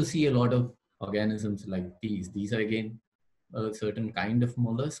 You also see a lot of organisms like these. These are again a certain kind of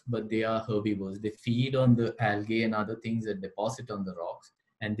mollusk, but they are herbivores. They feed on the algae and other things that deposit on the rocks,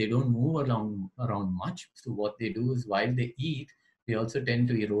 and they don't move around much. So what they do is while they eat, they also tend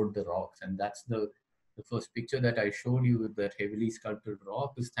to erode the rocks. And that's the first picture that I showed you with that heavily sculpted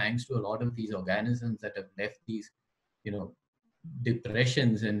rock is thanks to a lot of these organisms that have left these,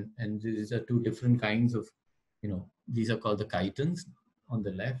 depressions. And these are two different kinds of, these are called the chitons on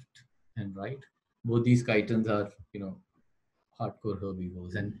the left and right. Both these chitons are, hardcore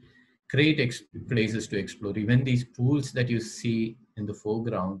herbivores. And great places to explore. Even these pools that you see in the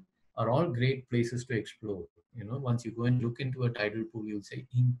foreground are all great places to explore. You know, once you go and look into a tidal pool, you'll see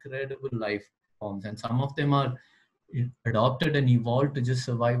incredible life forms, and some of them are adopted and evolved to just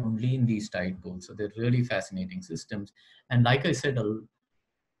survive only in these tide pools. So they're really fascinating systems. And like I said,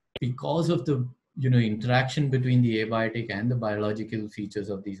 because of the interaction between the abiotic and the biological features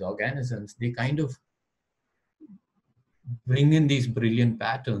of these organisms, they kind of bring in these brilliant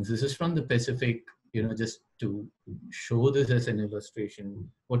patterns. This is from the Pacific, just to show this as an illustration.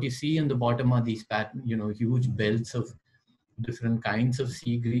 What you see in the bottom are these huge belts of different kinds of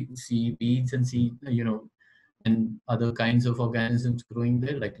seaweeds and and other kinds of organisms growing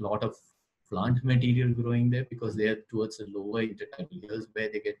there, like a lot of plant material growing there, because they are towards the lower intertidal layers where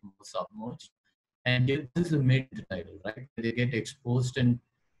they get more submerged. And here, this is the mid-tidal, right? They get exposed and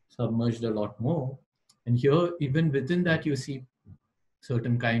submerged a lot more. And here, even within that, you see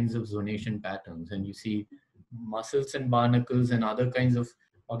certain kinds of zonation patterns, and you see mussels and barnacles and other kinds of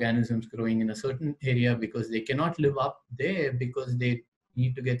organisms growing in a certain area because they cannot live up there because they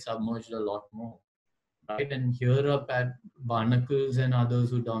need to get submerged a lot more, right? And here are barnacles and others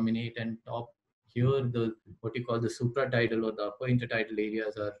who dominate, and top here the what you call the supratidal or the upper intertidal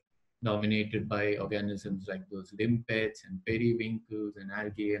areas are dominated by organisms like those limpets and periwinkles and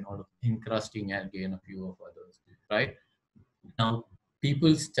algae and all of encrusting algae and a few of others, right? Now,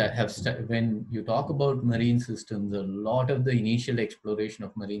 people when you talk about marine systems, a lot of the initial exploration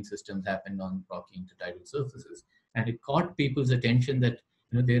of marine systems happened on rocky intertidal surfaces, and it caught people's attention that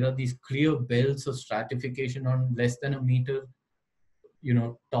there are these clear belts of stratification on less than a meter,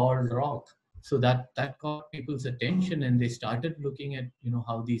 tall rock. So that caught people's attention, and they started looking at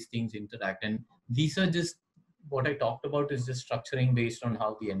how these things interact. And these are just what I talked about is just structuring based on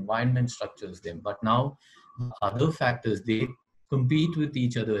how the environment structures them. But now the other factors, they compete with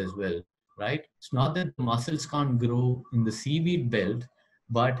each other as well, right? It's not that the mussels can't grow in the seaweed belt,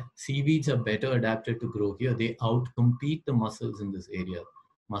 but seaweeds are better adapted to grow here. They outcompete the mussels in this area.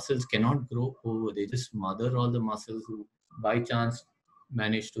 Mussels cannot grow over, they just mother all the mussels who by chance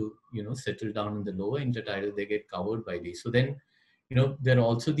manage to settle down in the lower intertidal. They get covered by these. So then there are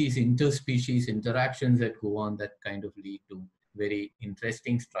also these interspecies interactions that go on that kind of lead to very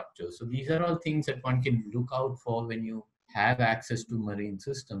interesting structures. So these are all things that one can look out for when you have access to marine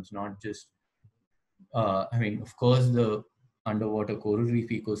systems, not just of course the underwater coral reef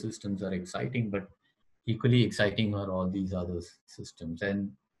ecosystems are exciting, but equally exciting are all these other systems.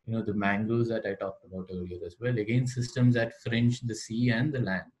 And the mangroves that I talked about earlier as well, again, systems that fringe the sea and the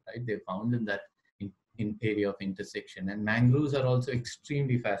land, right? They're found in that in area of intersection. And mangroves are also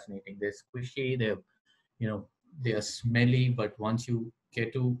extremely fascinating. They're squishy, they are smelly, but once you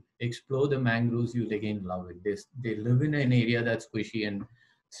get to explore the mangroves, you'll again love it. They live in an area that's squishy and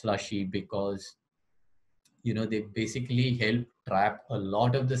slushy because they basically help trap a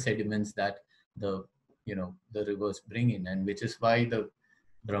lot of the sediments that the the rivers bring in, and which is why the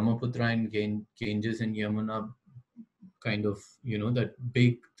Brahmaputra and Ganges and Yamuna kind of that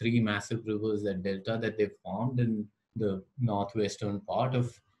big three massive rivers, that delta that they formed in the northeastern part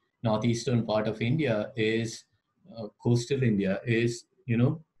of India is coastal India is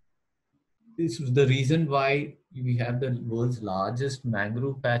is the reason why we have the world's largest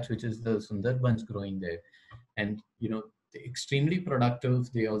mangrove patch, which is the Sundarbans growing there. And they're extremely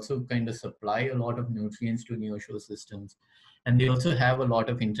productive. They also kind of supply a lot of nutrients to nearshore systems, and they also have a lot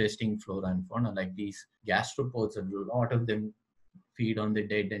of interesting flora and fauna, like these gastropods. A lot of them feed on the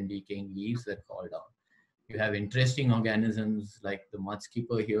dead and decaying leaves that fall down. You have interesting organisms like the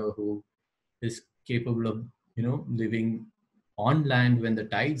mudskipper here, who is capable of living on land when the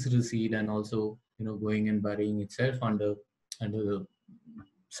tides recede, and also going and burying itself under the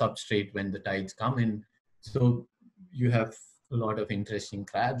substrate when the tides come in. So you have a lot of interesting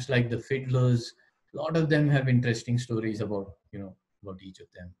crabs like the fiddlers. A lot of them have interesting stories about about each of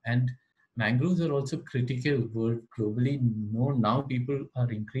them. And mangroves are also critical globally known. Now people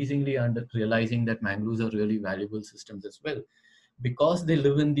are increasingly realizing that mangroves are really valuable systems as well, because they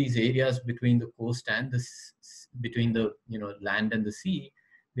live in these areas between the coast and between the land and the sea.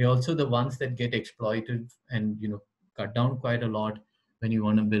 They're also the ones that get exploited and cut down quite a lot when you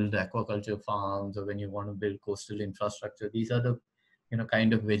want to build aquaculture farms or when you want to build coastal infrastructure. These are the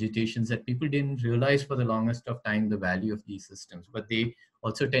kind of vegetations that people didn't realize for the longest of time the value of these systems. But they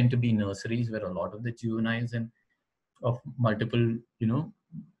also tend to be nurseries where a lot of the juveniles and of multiple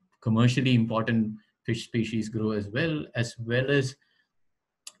commercially important fish species grow, as well as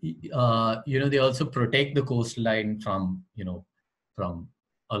they also protect the coastline from from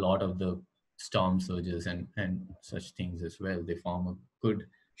a lot of the storm surges and such things as well. They form a good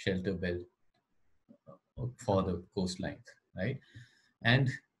shelter belt for the coastlines, right? And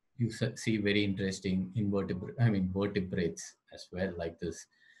you see very interesting vertebrates as well, like this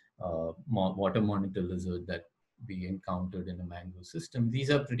water monitor lizard that we encountered in a mangrove system. These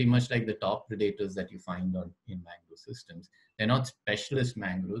are pretty much like the top predators that you find in mangrove systems. They're not specialist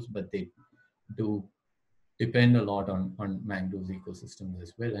mangroves, but they do depend a lot on mangrove ecosystems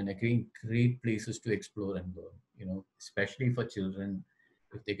as well. And again, great places to explore and learn, especially for children.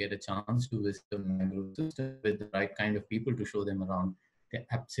 If they get a chance to visit a mangrove system with the right kind of people to show them around, they're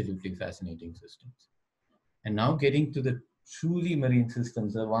absolutely fascinating systems. And now getting to the truly marine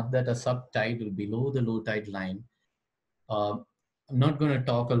systems, the ones that are subtidal, below the low tide line. I'm not going to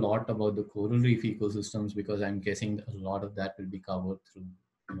talk a lot about the coral reef ecosystems because I'm guessing a lot of that will be covered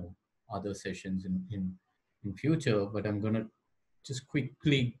through other sessions in future, but I'm going to just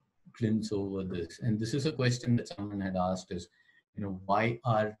quickly glimpse over this. And this is a question that someone had asked is, why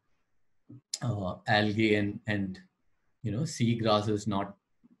are algae and seagrasses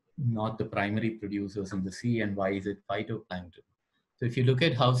not the primary producers in the sea, and why is it phytoplankton? So if you look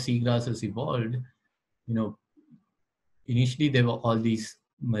at how seagrasses evolved, initially there were all these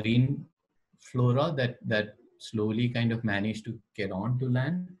marine flora that slowly kind of managed to get onto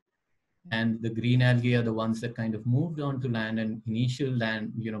land. And the green algae are the ones that kind of moved onto land, and initial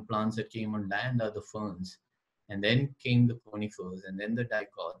land, plants that came on land are the ferns. And then came the conifers, and then the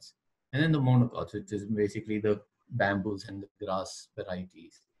dicots, and then the monocots, which is basically the bamboos and the grass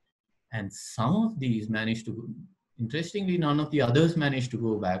varieties. And some of these managed to, interestingly, none of the others managed to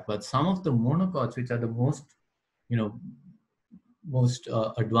go back, but some of the monocots, which are the most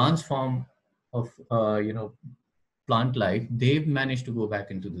advanced form of, plant life, they've managed to go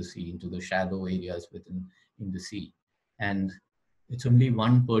back into the sea, into the shallow areas in the sea. And it's only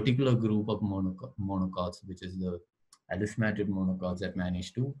one particular group of monocots, which is the alismatid monocots, that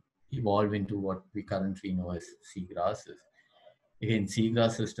managed to evolve into what we currently know as seagrasses. Again,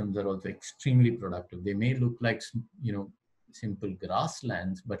 seagrass systems are also extremely productive. They may look like, simple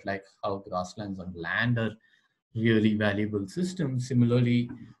grasslands, but like how grasslands on land are really valuable systems. Similarly,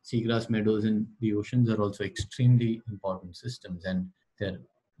 seagrass meadows in the oceans are also extremely important systems, and they're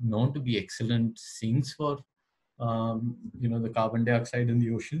known to be excellent sinks for, the carbon dioxide in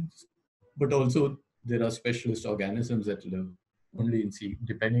the oceans. But also, there are specialist organisms that live only in sea,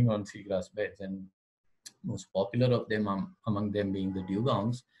 depending on seagrass beds, and most popular of them among them being the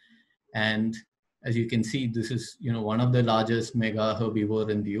dugongs. And as you can see, this is one of the largest mega herbivore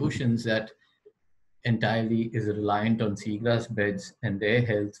in the oceans that entirely is reliant on seagrass beds and their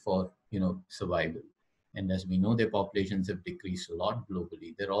health for survival. And as we know, their populations have decreased a lot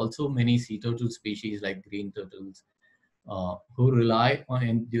globally. There are also many sea turtle species like green turtles who rely on,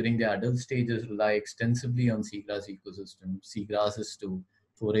 and during their adult stages, rely extensively on seagrass ecosystems, seagrasses to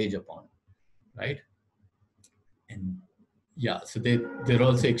forage upon, right? And yeah, so they're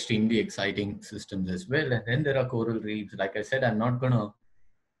also extremely exciting systems as well. And then there are coral reefs. Like I said, I'm not going to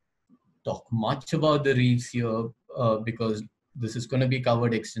talk much about the reefs here because this is going to be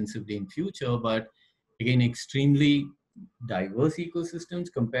covered extensively in future. But again, extremely diverse ecosystems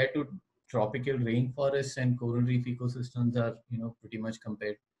compared to tropical rainforests, and coral reef ecosystems are pretty much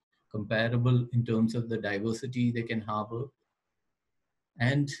comparable in terms of the diversity they can harbor,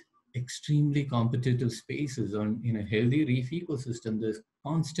 and extremely competitive spaces. In a healthy reef ecosystem, there's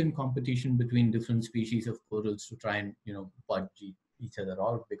constant competition between different species of corals to try and budge each other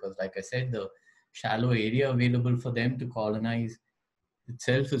out, because like I said, the shallow area available for them to colonize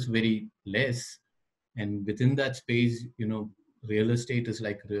itself is very less. And within that space, real estate is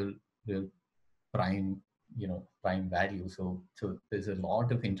like real prime prime value. So there's a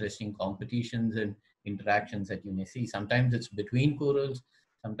lot of interesting competitions and interactions that you may see. Sometimes it's between corals,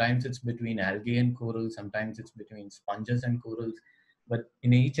 sometimes it's between algae and corals, sometimes it's between sponges and corals. But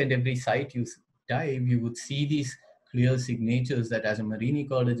in each and every site you dive, you would see these clear signatures that, as a marine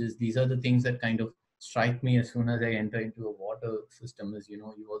ecologist, these are the things that kind of strike me as soon as I enter into a water system. Is you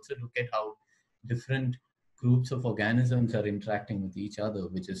also look at how different groups of organisms are interacting with each other,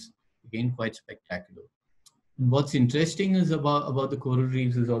 which is again quite spectacular. And what's interesting is about the coral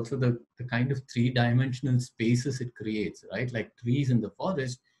reefs is also the kind of three-dimensional spaces it creates, right? Like trees in the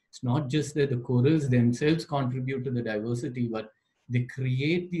forest, it's not just that the corals themselves contribute to the diversity, but they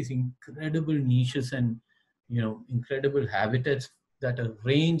create these incredible niches and incredible habitats that a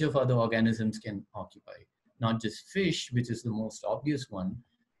range of other organisms can occupy. Not just fish, which is the most obvious one,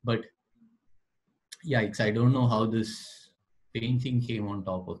 but yikes, I don't know how this painting came on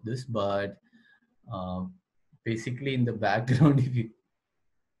top of this, but basically in the background,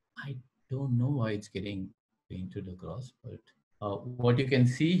 I don't know why it's getting painted across, but What you can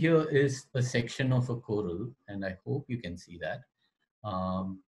see here is a section of a coral, and I hope you can see that.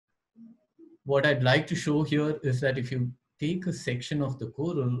 What I'd like to show here is that if you take a section of the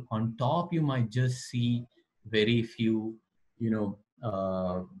coral, on top you might just see very few,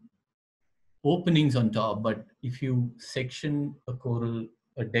 openings on top. But if you section a coral,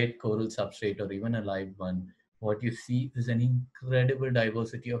 a dead coral substrate, or even a live one, what you see is an incredible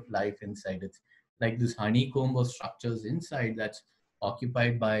diversity of life inside. It's like this honeycomb of structures inside that's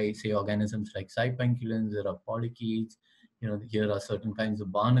occupied by, say, organisms like cypanculans. There are polychaetes. Here are certain kinds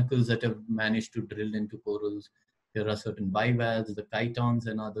of barnacles that have managed to drill into corals. There are certain bivalves, the chitons,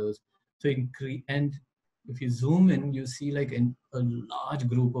 and others. So and if you zoom in, you see like a large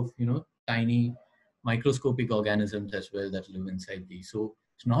group of tiny microscopic organisms as well that live inside these. So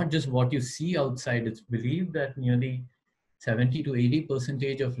it's not just what you see outside. It's believed that nearly 70 to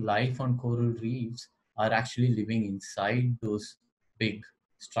 80% of life on coral reefs are actually living inside those big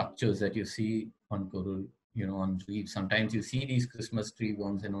structures that you see on coral, on reefs. Sometimes you see these Christmas tree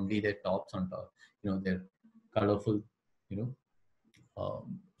worms and only their tops on top, they're colorful,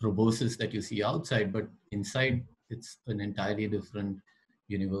 proboscis that you see outside, but inside it's an entirely different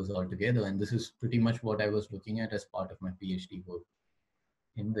universe altogether. And this is pretty much what I was looking at as part of my PhD work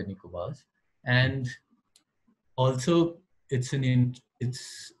in the Nicobars. And also it's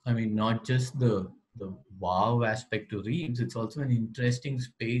not just the wow aspect to reefs, it's also an interesting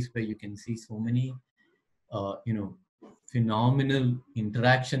space where you can see so many phenomenal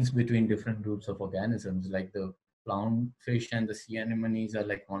interactions between different groups of organisms. Like the clownfish and the sea anemones are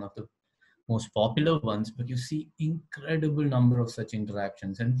like one of the most popular ones, but you see incredible number of such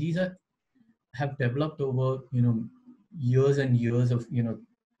interactions, and these have developed over years and years of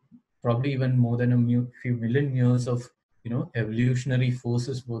probably even more than few million years of evolutionary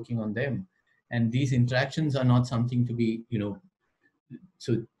forces working on them. And these interactions are not something to be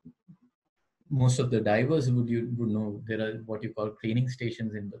so most of the divers would know there are what you call cleaning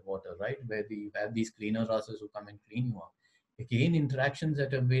stations in the water, right, where you have these cleaner rasses who come and clean you up. Again, interactions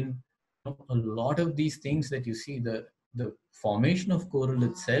that have been a lot of these things that you see, the formation of coral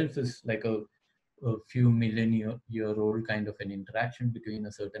itself is like a few million year old kind of an interaction between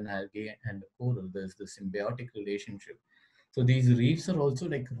a certain algae and a coral. There's the symbiotic relationship. So these reefs are also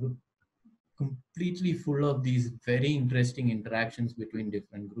like completely full of these very interesting interactions between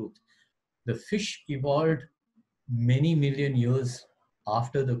different groups. The fish evolved many million years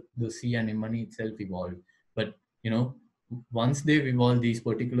after the sea anemone itself evolved. But, once they've evolved, these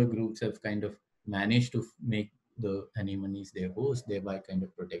particular groups have kind of managed to make the anemones their host, thereby kind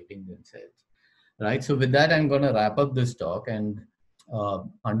of protecting themselves. Right. So with that, I'm going to wrap up this talk. And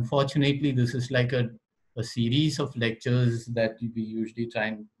unfortunately, this is like a series of lectures that we usually try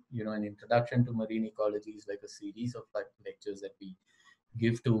and, an introduction to marine ecology is like a series of lectures that we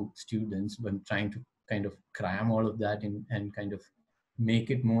give to students when trying to kind of cram all of that in and kind of make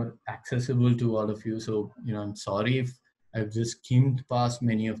it more accessible to all of you. So, I'm sorry if I've just skimmed past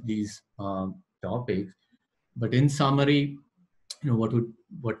many of these topics, but in summary, what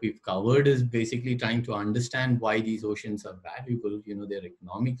we've covered is basically trying to understand why these oceans are valuable. They're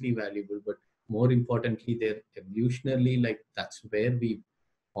economically valuable, but more importantly, they're evolutionarily, like that's where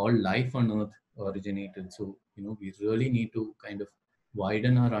all life on Earth originated. So, we really need to kind of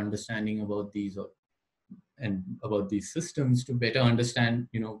widen our understanding about these and about these systems to better understand,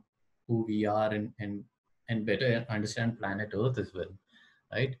 who we are and better understand planet Earth as well,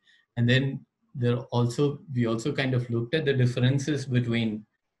 right? And then we also kind of looked at the differences between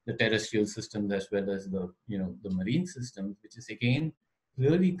the terrestrial systems as well as the marine systems, which is again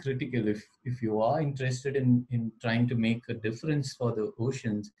really critical. If you are interested in trying to make a difference for the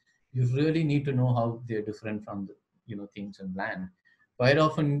oceans, you really need to know how they're different from the things on land. Quite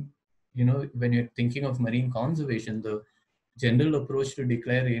often, when you're thinking of marine conservation, the general approach to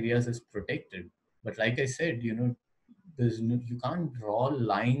declare areas is protected. But like I said, you can't draw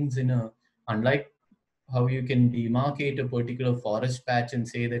lines unlike how you can demarcate a particular forest patch and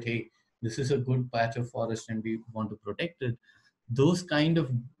say that, hey, this is a good patch of forest and we want to protect it.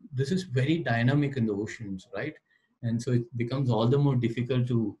 This is very dynamic in the oceans, right? And so it becomes all the more difficult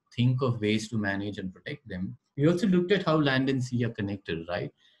to think of ways to manage and protect them. We also looked at how land and sea are connected,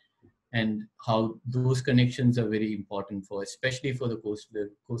 right? And how those connections are very important especially for the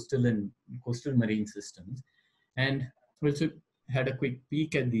coastal marine systems. And also had a quick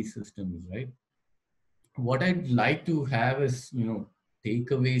peek at these systems, right? What I'd like to have is,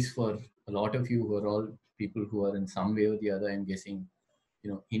 takeaways for a lot of you who are all people who are in some way or the other, I'm guessing,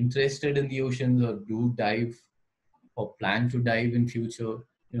 interested in the oceans or do dive or plan to dive in future.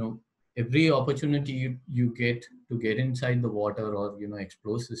 every opportunity you get to get inside the water or,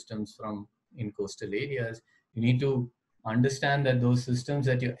 explore systems from in coastal areas, you need to understand that those systems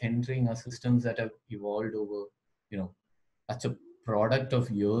that you're entering are systems that have evolved over, that's a product of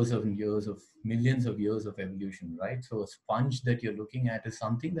years and years of millions of years of evolution, right? So a sponge that you're looking at is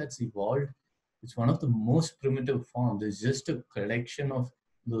something that's evolved. It's one of the most primitive forms. It's just a collection of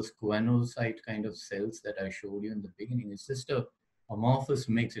those choanocyte kind of cells that I showed you in the beginning. It's just a amorphous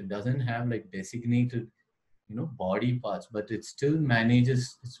mix. It doesn't have like designated, body parts, but it's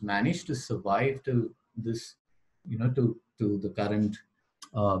managed to survive to this, to the current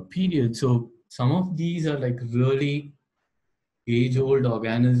period. So some of these are like really age-old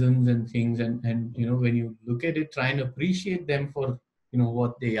organisms and things, and when you look at it, try and appreciate them for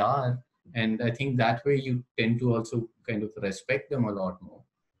what they are, and I think that way you tend to also kind of respect them a lot more,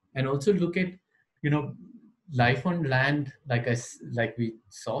 and also look at life on land, like we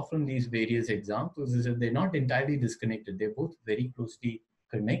saw from these various examples, is that they're not entirely disconnected. They're both very closely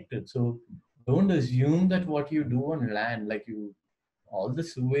connected. So don't assume that what you do on land, like all the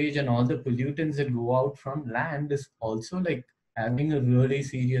sewage and all the pollutants that go out from land is also like having a really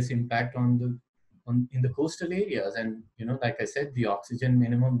serious impact in the coastal areas. And like I said, the oxygen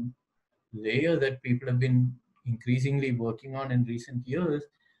minimum layer that people have been increasingly working on in recent years,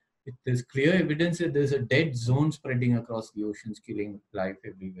 there's clear evidence that there's a dead zone spreading across the oceans, killing life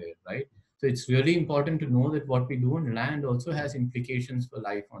everywhere, right? So it's really important to know that what we do on land also has implications for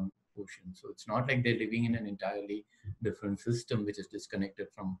life on ocean. So it's not like they're living in an entirely different system which is disconnected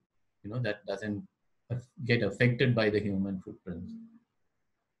from, that doesn't get affected by the human footprints.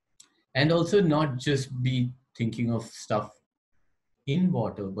 And also not just be thinking of stuff in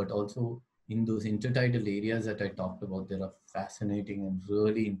water, but also in those intertidal areas that I talked about. There are fascinating and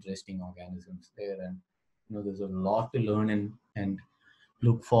really interesting organisms there, and there's a lot to learn and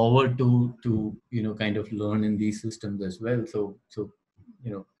look forward to kind of learn in these systems as well. So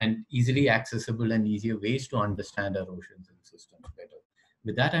and easily accessible and easier ways to understand our oceans and systems better.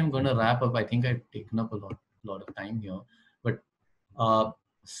 With that, I'm going to wrap up. I think I've taken up a lot of time here, but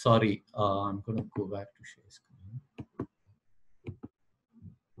sorry, I'm going to go back to share screen.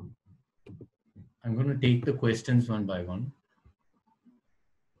 I'm going to take the questions one by one.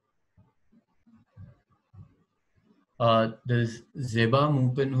 There's Zeba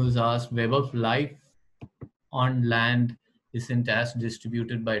Mupin who's asked, web of life on land isn't as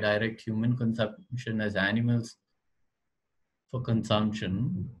distributed by direct human consumption as animals for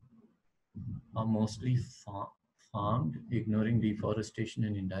consumption are mostly farmed, ignoring deforestation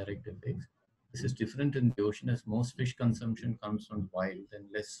and indirect effects. This is different in the ocean as most fish consumption comes from wild and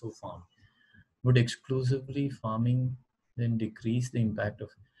less so farmed. Would exclusively farming then decrease the impact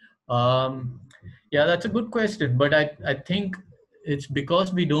of? Yeah, that's a good question, but I think it's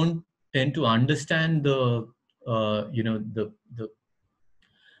because we don't tend to understand the the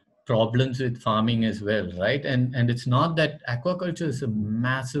problems with farming as well, right? And it's not that aquaculture is a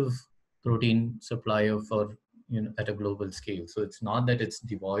massive protein supplier for at a global scale. So it's not that it's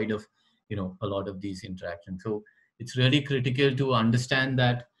devoid of a lot of these interactions. So it's really critical to understand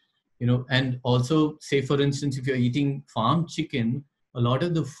that. And also say, for instance, if you're eating farm chicken, a lot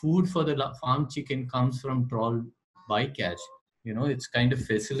of the food for the farm chicken comes from trawl bycatch. It's kind of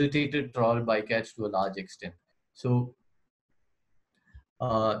facilitated trawl bycatch to a large extent. So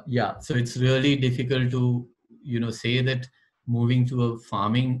yeah, so it's really difficult to say that moving to a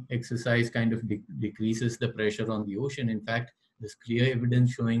farming exercise kind of decreases the pressure on the ocean. In fact, there's clear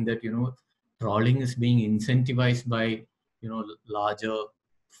evidence showing that trawling is being incentivized by larger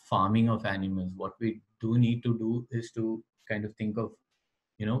farming of animals. What we do need to do is to kind of think of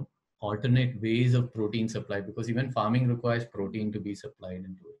alternate ways of protein supply, because even farming requires protein to be supplied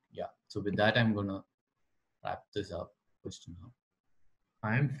into it. Yeah, so with that, I'm gonna wrap this up. Question now.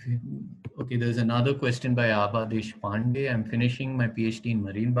 Okay, there's another question by Abha Deshpande. I'm finishing my PhD in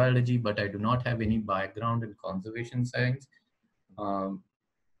marine biology, but I do not have any background in conservation science.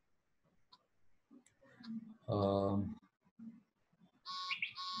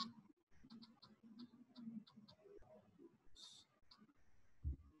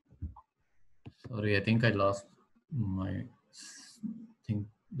 Sorry, I think I lost my thing.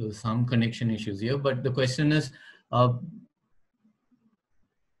 There's some connection issues here, but the question is,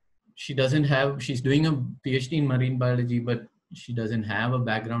 she's doing a PhD in marine biology, but she doesn't have a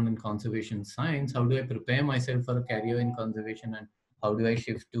background in conservation science. How do I prepare myself for a career in conservation, and how do I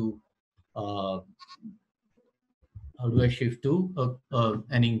shift to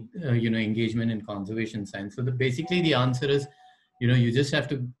engagement in conservation science? So basically the answer is, you just have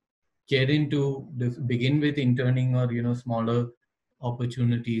to get into begin with interning or smaller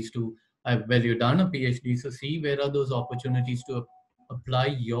opportunities to well, you've done a PhD, so see where are those opportunities to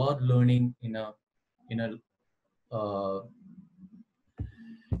apply your learning in a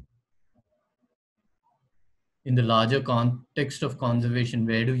in the larger context of conservation.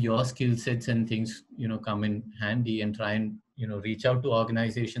 Where do your skill sets and things come in handy, and try and reach out to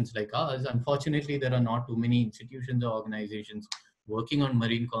organizations like ours. Unfortunately, there are not too many institutions or organizations working on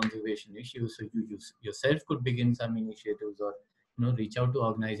marine conservation issues, so you yourself could begin some initiatives, or reach out to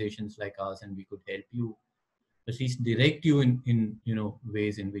organizations like ours, and we could help you, at least direct you in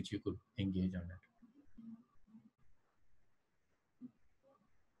ways in which you could engage on it.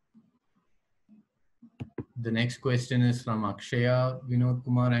 The next question is from Akshaya Vinod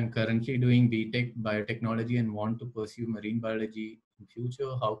Kumar. I'm currently doing BTech biotechnology and want to pursue marine biology in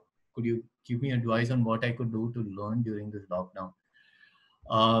future. How could you give me advice on what I could do to learn during this lockdown?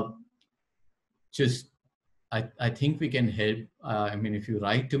 I think we can help. I mean, if you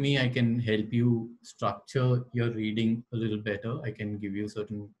write to me, I can help you structure your reading a little better. I can give you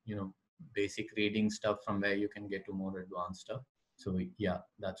certain, basic reading stuff from where you can get to more advanced stuff. So yeah,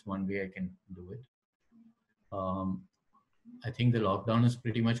 that's one way I can do it. I think the lockdown is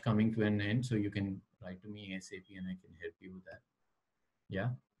pretty much coming to an end, so you can write to me ASAP and I can help you with that.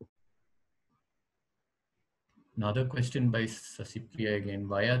 Yeah. Another question by Sasipriya again.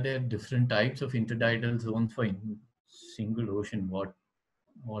 Why are there different types of intertidal zones for single ocean? What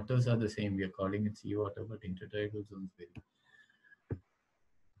waters are the same? We are calling it seawater, but intertidal zones vary.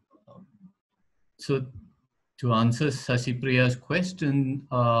 So to answer Sasipriya's question,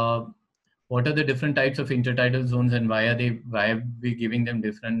 what are the different types of intertidal zones, and why are we giving them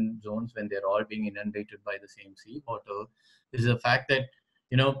different zones when they're all being inundated by the same seawater? Is the fact that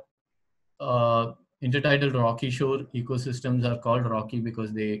intertidal rocky shore ecosystems are called rocky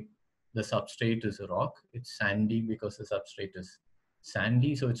because the substrate is a rock. It's sandy because the substrate is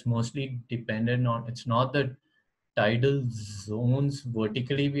sandy. So it's mostly dependent on, it's not that tidal zones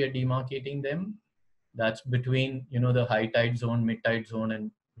vertically we are demarcating them. That's between the high tide zone, mid tide zone,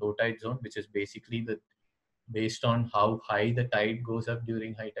 and low tide zone, which is basically based on how high the tide goes up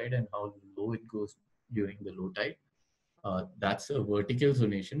during high tide and how low it goes during the low tide. That's a vertical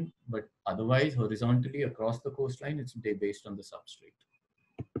zonation, but otherwise horizontally across the coastline, it's based on the substrate.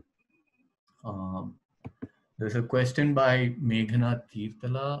 There's a question by Meghana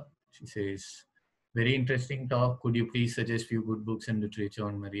Tirthala. She says, very interesting talk. Could you please suggest few good books and literature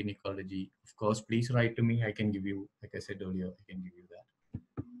on marine ecology? Of course, please write to me. I can give you, like I said earlier, I can give you that.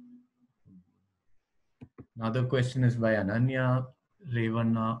 Another question is by Ananya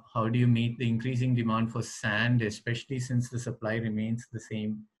Revanna. How do you meet the increasing demand for sand, especially since the supply remains the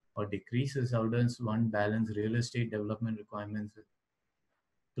same or decreases? How does one balance real estate development requirements with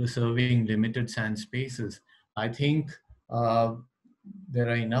preserving limited sand spaces? I think there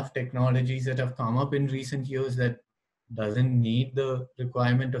are enough technologies that have come up in recent years that doesn't need the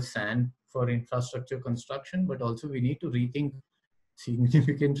requirement of sand for infrastructure construction, but also we need to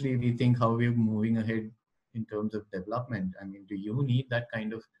significantly rethink how we're moving ahead in terms of development. I mean, do you need that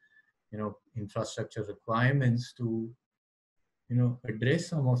kind of, infrastructure requirements to, address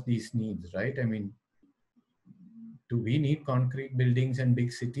some of these needs, right? I mean, do we need concrete buildings and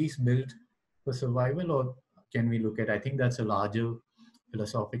big cities built for survival, or can we look at, I think that's a larger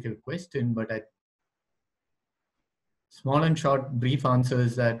philosophical question, but small and short brief answer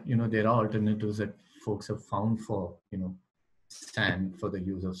is that, there are alternatives that folks have found for, sand, for the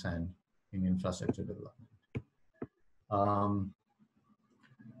use of sand in infrastructure development.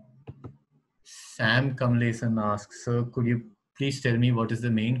 Sam Kamlesan asks, so could you please tell me what is the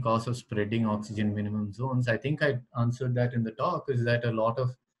main cause of spreading oxygen minimum zones? I think I answered that in the talk, is that a lot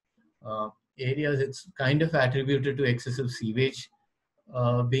of areas, it's kind of attributed to excessive sewage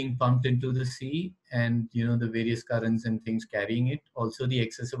being pumped into the sea, and the various currents and things carrying it. Also the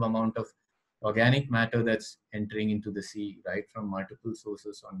excessive amount of organic matter that's entering into the sea, right, from multiple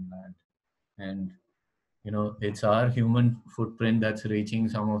sources on land. And it's our human footprint that's reaching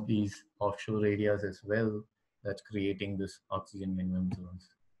some of these offshore areas as well, that's creating this oxygen minimum zones.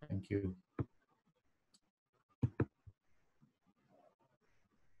 Thank you.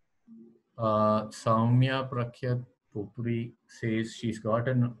 Saumya Prakyat Popuri says she's got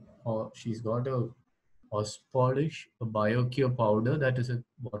a Ospolish, a BioCure powder that is a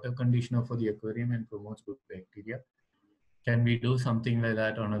water conditioner for the aquarium and promotes good bacteria. Can we do something like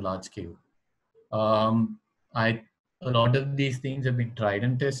that on a large scale? A lot of these things have been tried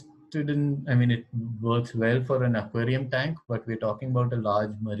and tested, and I mean, it works well for an aquarium tank, but we're talking about a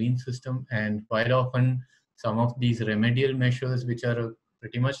large marine system, and quite often some of these remedial measures, which are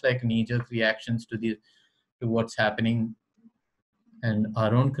pretty much like knee-jerk reactions to what's happening and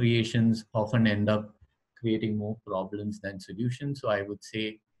our own creations often end up creating more problems than solutions. So I would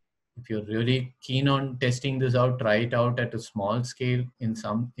say, if you're really keen on testing this out, try it out at a small scale in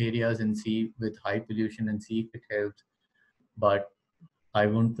some areas and see with high pollution and see if it helps. But I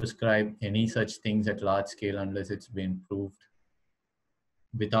won't prescribe any such things at large scale unless it's been proved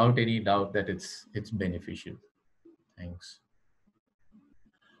without any doubt that it's beneficial. Thanks.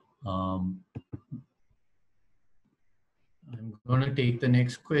 I'm going to take the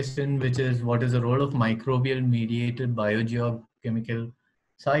next question, which is, what is the role of microbial mediated biogeochemical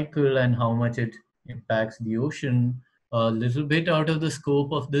cycle and how much it impacts the ocean? A little bit out of the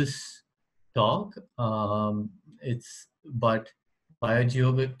scope of this talk. But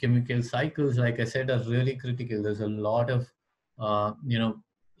biogeochemical cycles, like I said, are really critical. There's a lot of,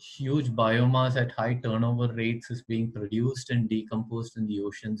 huge biomass at high turnover rates is being produced and decomposed in the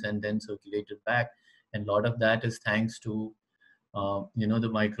oceans and then circulated back. And a lot of that is thanks to, the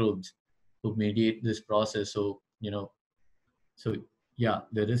microbes who mediate this process. So, yeah,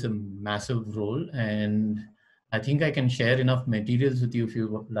 there is a massive role, and I think I can share enough materials with you if you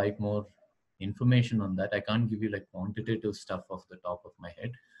would like more information on that. I can't give you like quantitative stuff off the top of my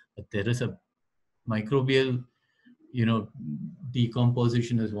head, but there is a microbial,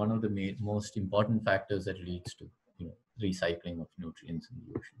 decomposition is one of the most important factors that leads to, recycling of nutrients in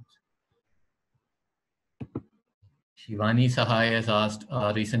the oceans. Shivani Sahai has asked,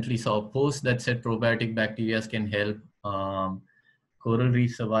 recently saw a post that said probiotic bacteria can help coral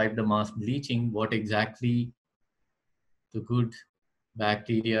reefs survive the mass bleaching. What exactly the good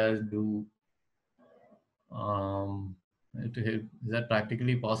bacteria do? Is that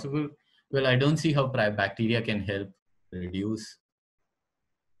practically possible? Well, I don't see how bacteria can help reduce,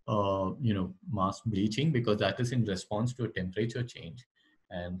 mass bleaching, because that is in response to a temperature change,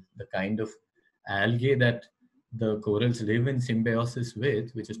 and the kind of algae that the corals live in symbiosis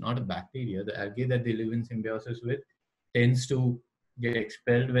with, which is not a bacteria, the algae that they live in symbiosis with tends to get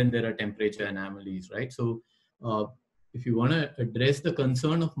expelled when there are temperature anomalies, right? So if you want to address the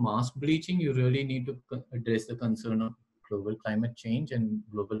concern of mass bleaching, you really need to address the concern of global climate change and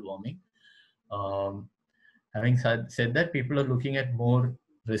global warming. Having said that, people are looking at more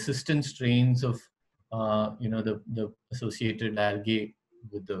resistant strains of, the associated algae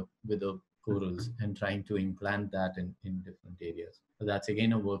with the corals and trying to implant that in different areas. So that's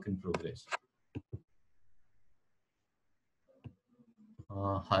again a work in progress.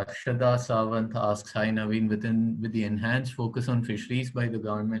 Harshada Sawant asks, hi Naveen, with the enhanced focus on fisheries by the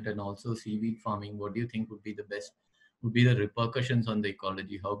government and also seaweed farming, what do you think would be the repercussions on the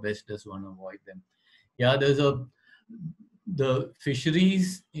ecology? How best does one avoid them? Yeah, the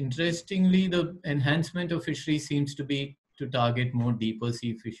fisheries, interestingly, the enhancement of fisheries seems to be to target more deeper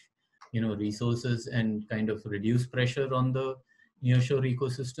sea fish, resources and kind of reduce pressure on the nearshore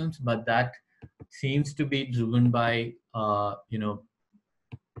ecosystems. But that seems to be driven by, that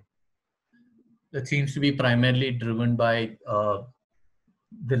seems to be primarily driven by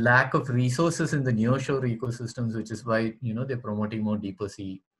the lack of resources in the nearshore ecosystems, which is why, they're promoting more deeper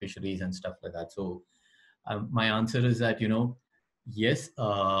sea fisheries and stuff like that. So my answer is that, yes,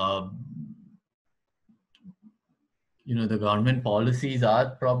 the government policies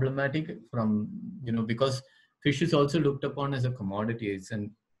are problematic from, because fish is also looked upon as a commodity.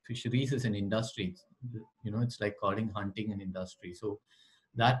 Fisheries is an industry. It's like calling hunting an industry. So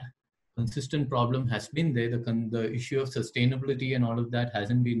that consistent problem has been there. The issue of sustainability and all of that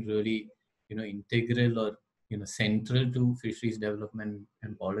hasn't been really, integral or, central to fisheries development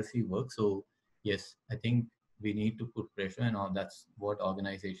and policy work. So yes, I think we need to put pressure, and all that's what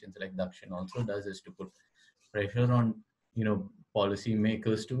organizations like Dakshin also does, is to put pressure on, policy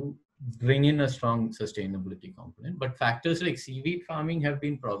makers to bring in a strong sustainability component. But factors like seaweed farming have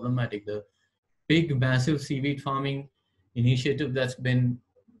been problematic. The big, massive seaweed farming initiative that's been,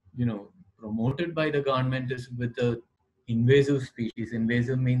 promoted by the government is with the invasive species.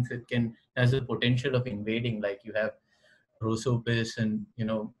 Invasive means it has the potential of invading, like you have prosopis and,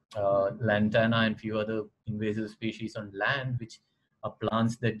 lantana and few other invasive species on land, which are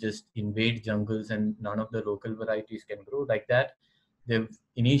plants that just invade jungles and none of the local varieties can grow. Like that, they've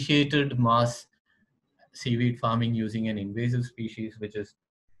initiated mass seaweed farming using an invasive species, which is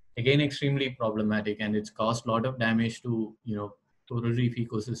again extremely problematic, and it's caused a lot of damage to, coral reef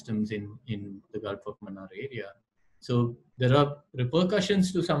ecosystems in the Gulf of Mannar area. So there are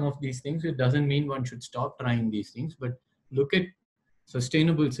repercussions to some of these things. It doesn't mean one should stop trying these things, but look at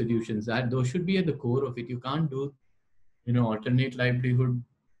sustainable solutions. That those should be at the core of it. You can't do, alternate livelihood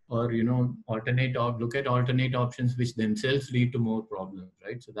or, look at alternate options which themselves lead to more problems,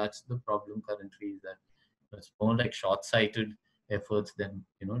 right? So that's the problem currently, is that it's more like short-sighted efforts than,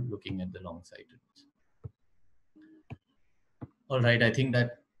 looking at the long-sightedness. All right, I think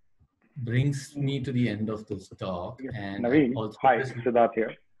that brings me to the end of this talk. And Naveen, also hi, Siddharth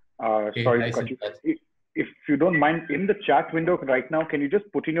here. Sorry to cut you. If you don't mind, in the chat window right now, can you just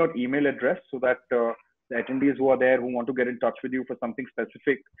put in your email address so that the attendees who are there who want to get in touch with you for something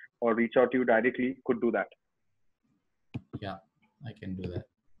specific or reach out to you directly could do that? Yeah, I can do that.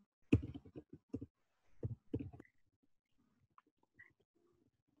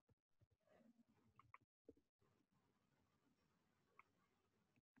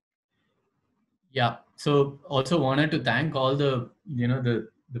 Yeah, so also wanted to thank all the,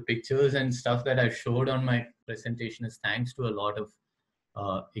 the pictures and stuff that I showed on my presentation is thanks to a lot of,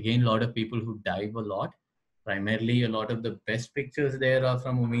 again, a lot of people who dive a lot. Primarily, a lot of the best pictures there are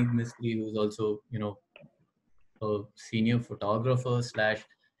from Umeed Mistry, who's also, a senior photographer slash,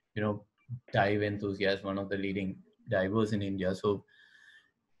 dive enthusiast, one of the leading divers in India. So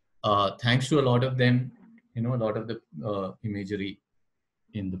thanks to a lot of them, a lot of the imagery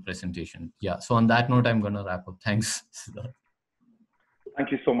in the presentation. Yeah. So on that note, I'm going to wrap up. Thanks, Siddharth. Thank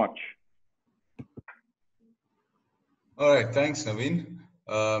you so much. All right. Thanks, Naveen.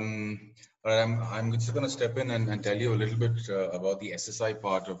 All right, I'm just going to step in and tell you a little bit about the SSI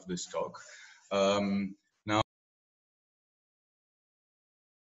part of this talk. Now,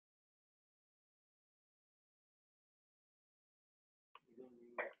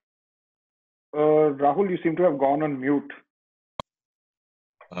 Rahul, you seem to have gone on mute.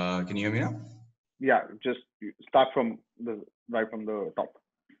 Can you hear me now? Yeah, just start from right from the top.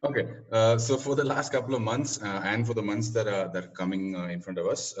 Okay, so for the last couple of months and for the months that are coming in front of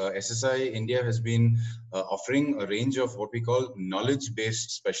us, SSI India has been offering a range of what we call knowledge-based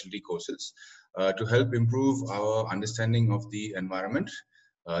specialty courses to help improve our understanding of the environment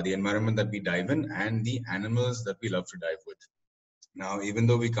that we dive in, and the animals that we love to dive with. Now, even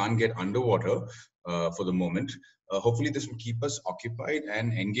though we can't get underwater for the moment, hopefully this will keep us occupied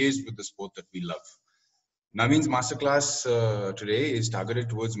and engaged with the sport that we love. Naveen's masterclass today is targeted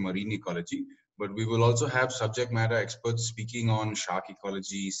towards marine ecology, but we will also have subject matter experts speaking on shark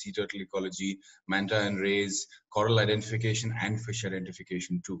ecology, sea turtle ecology, manta and rays, coral identification, and fish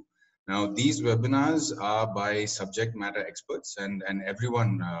identification too. Now, these webinars are by subject matter experts, and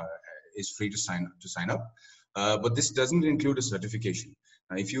everyone is free to sign up. But this doesn't include a certification.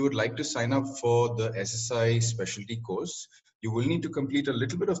 Now, if you would like to sign up for the SSI specialty course, you will need to complete a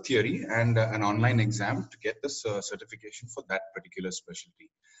little bit of theory and an online exam to get this certification for that particular specialty.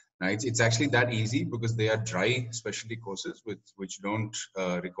 Now, it's actually that easy because they are dry specialty courses which don't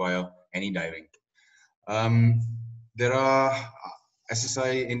require any diving. There are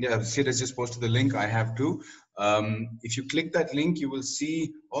SSI India, Sid has just posted the link, I have too. If you click that link, you will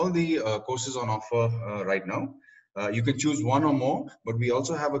see all the courses on offer right now. You can choose one or more, but we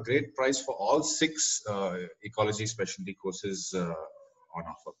also have a great price for all 6 ecology specialty courses on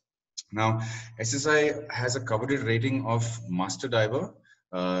offer. Now, SSI has a coveted rating of Master Diver,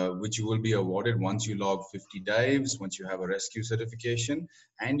 which you will be awarded once you log 50 dives, once you have a rescue certification,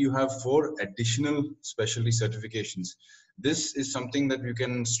 and you have 4 additional specialty certifications. This is something that you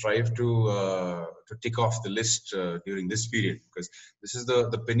can strive to tick off the list during this period, because this is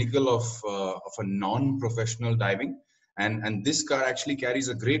the pinnacle of a non-professional diving, and this car actually carries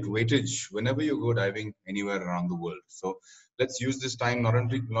a great weightage whenever you go diving anywhere around the world. So let's use this time not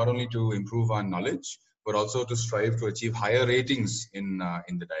only to improve our knowledge, but also to strive to achieve higher ratings in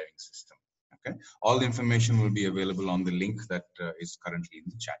the diving system. Okay, all the information will be available on the link that is currently in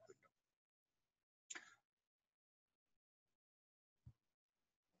the chat window.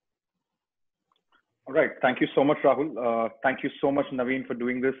 All right. Thank you so much, Rahul. Thank you so much, Naveen, for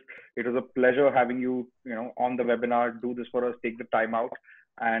doing this. It was a pleasure having you, on the webinar. Do this for us. Take the time out,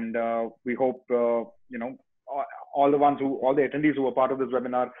 and we hope all the attendees who were part of this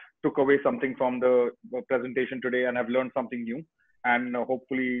webinar took away something from the presentation today and have learned something new. And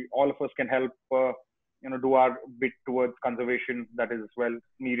hopefully, all of us can help, do our bit towards conservation that is well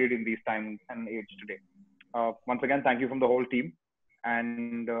needed in these times and age today. Once again, thank you from the whole team,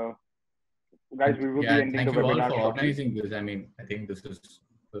 and. Guys, we will be ending the webinar. Thank you all for organizing this. I mean, I think this is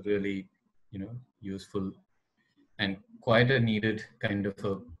a really, useful and quite a needed kind of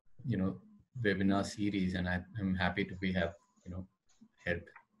a, webinar series. And I'm happy to have, helped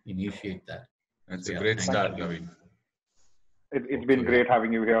initiate that. That's a great start, Naveen. It's been great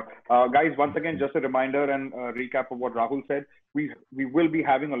having you here. Guys, once again, just a reminder and a recap of what Rahul said. We will be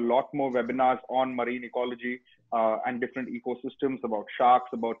having a lot more webinars on marine ecology and different ecosystems, about sharks,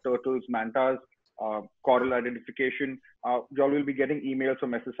 about turtles, mantas, coral identification. You all will be getting emails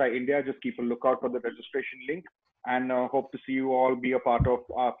from SSI India. Just keep a lookout for the registration link. and hope to see you all be a part of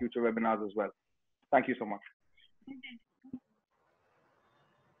our future webinars as well. Thank you so much.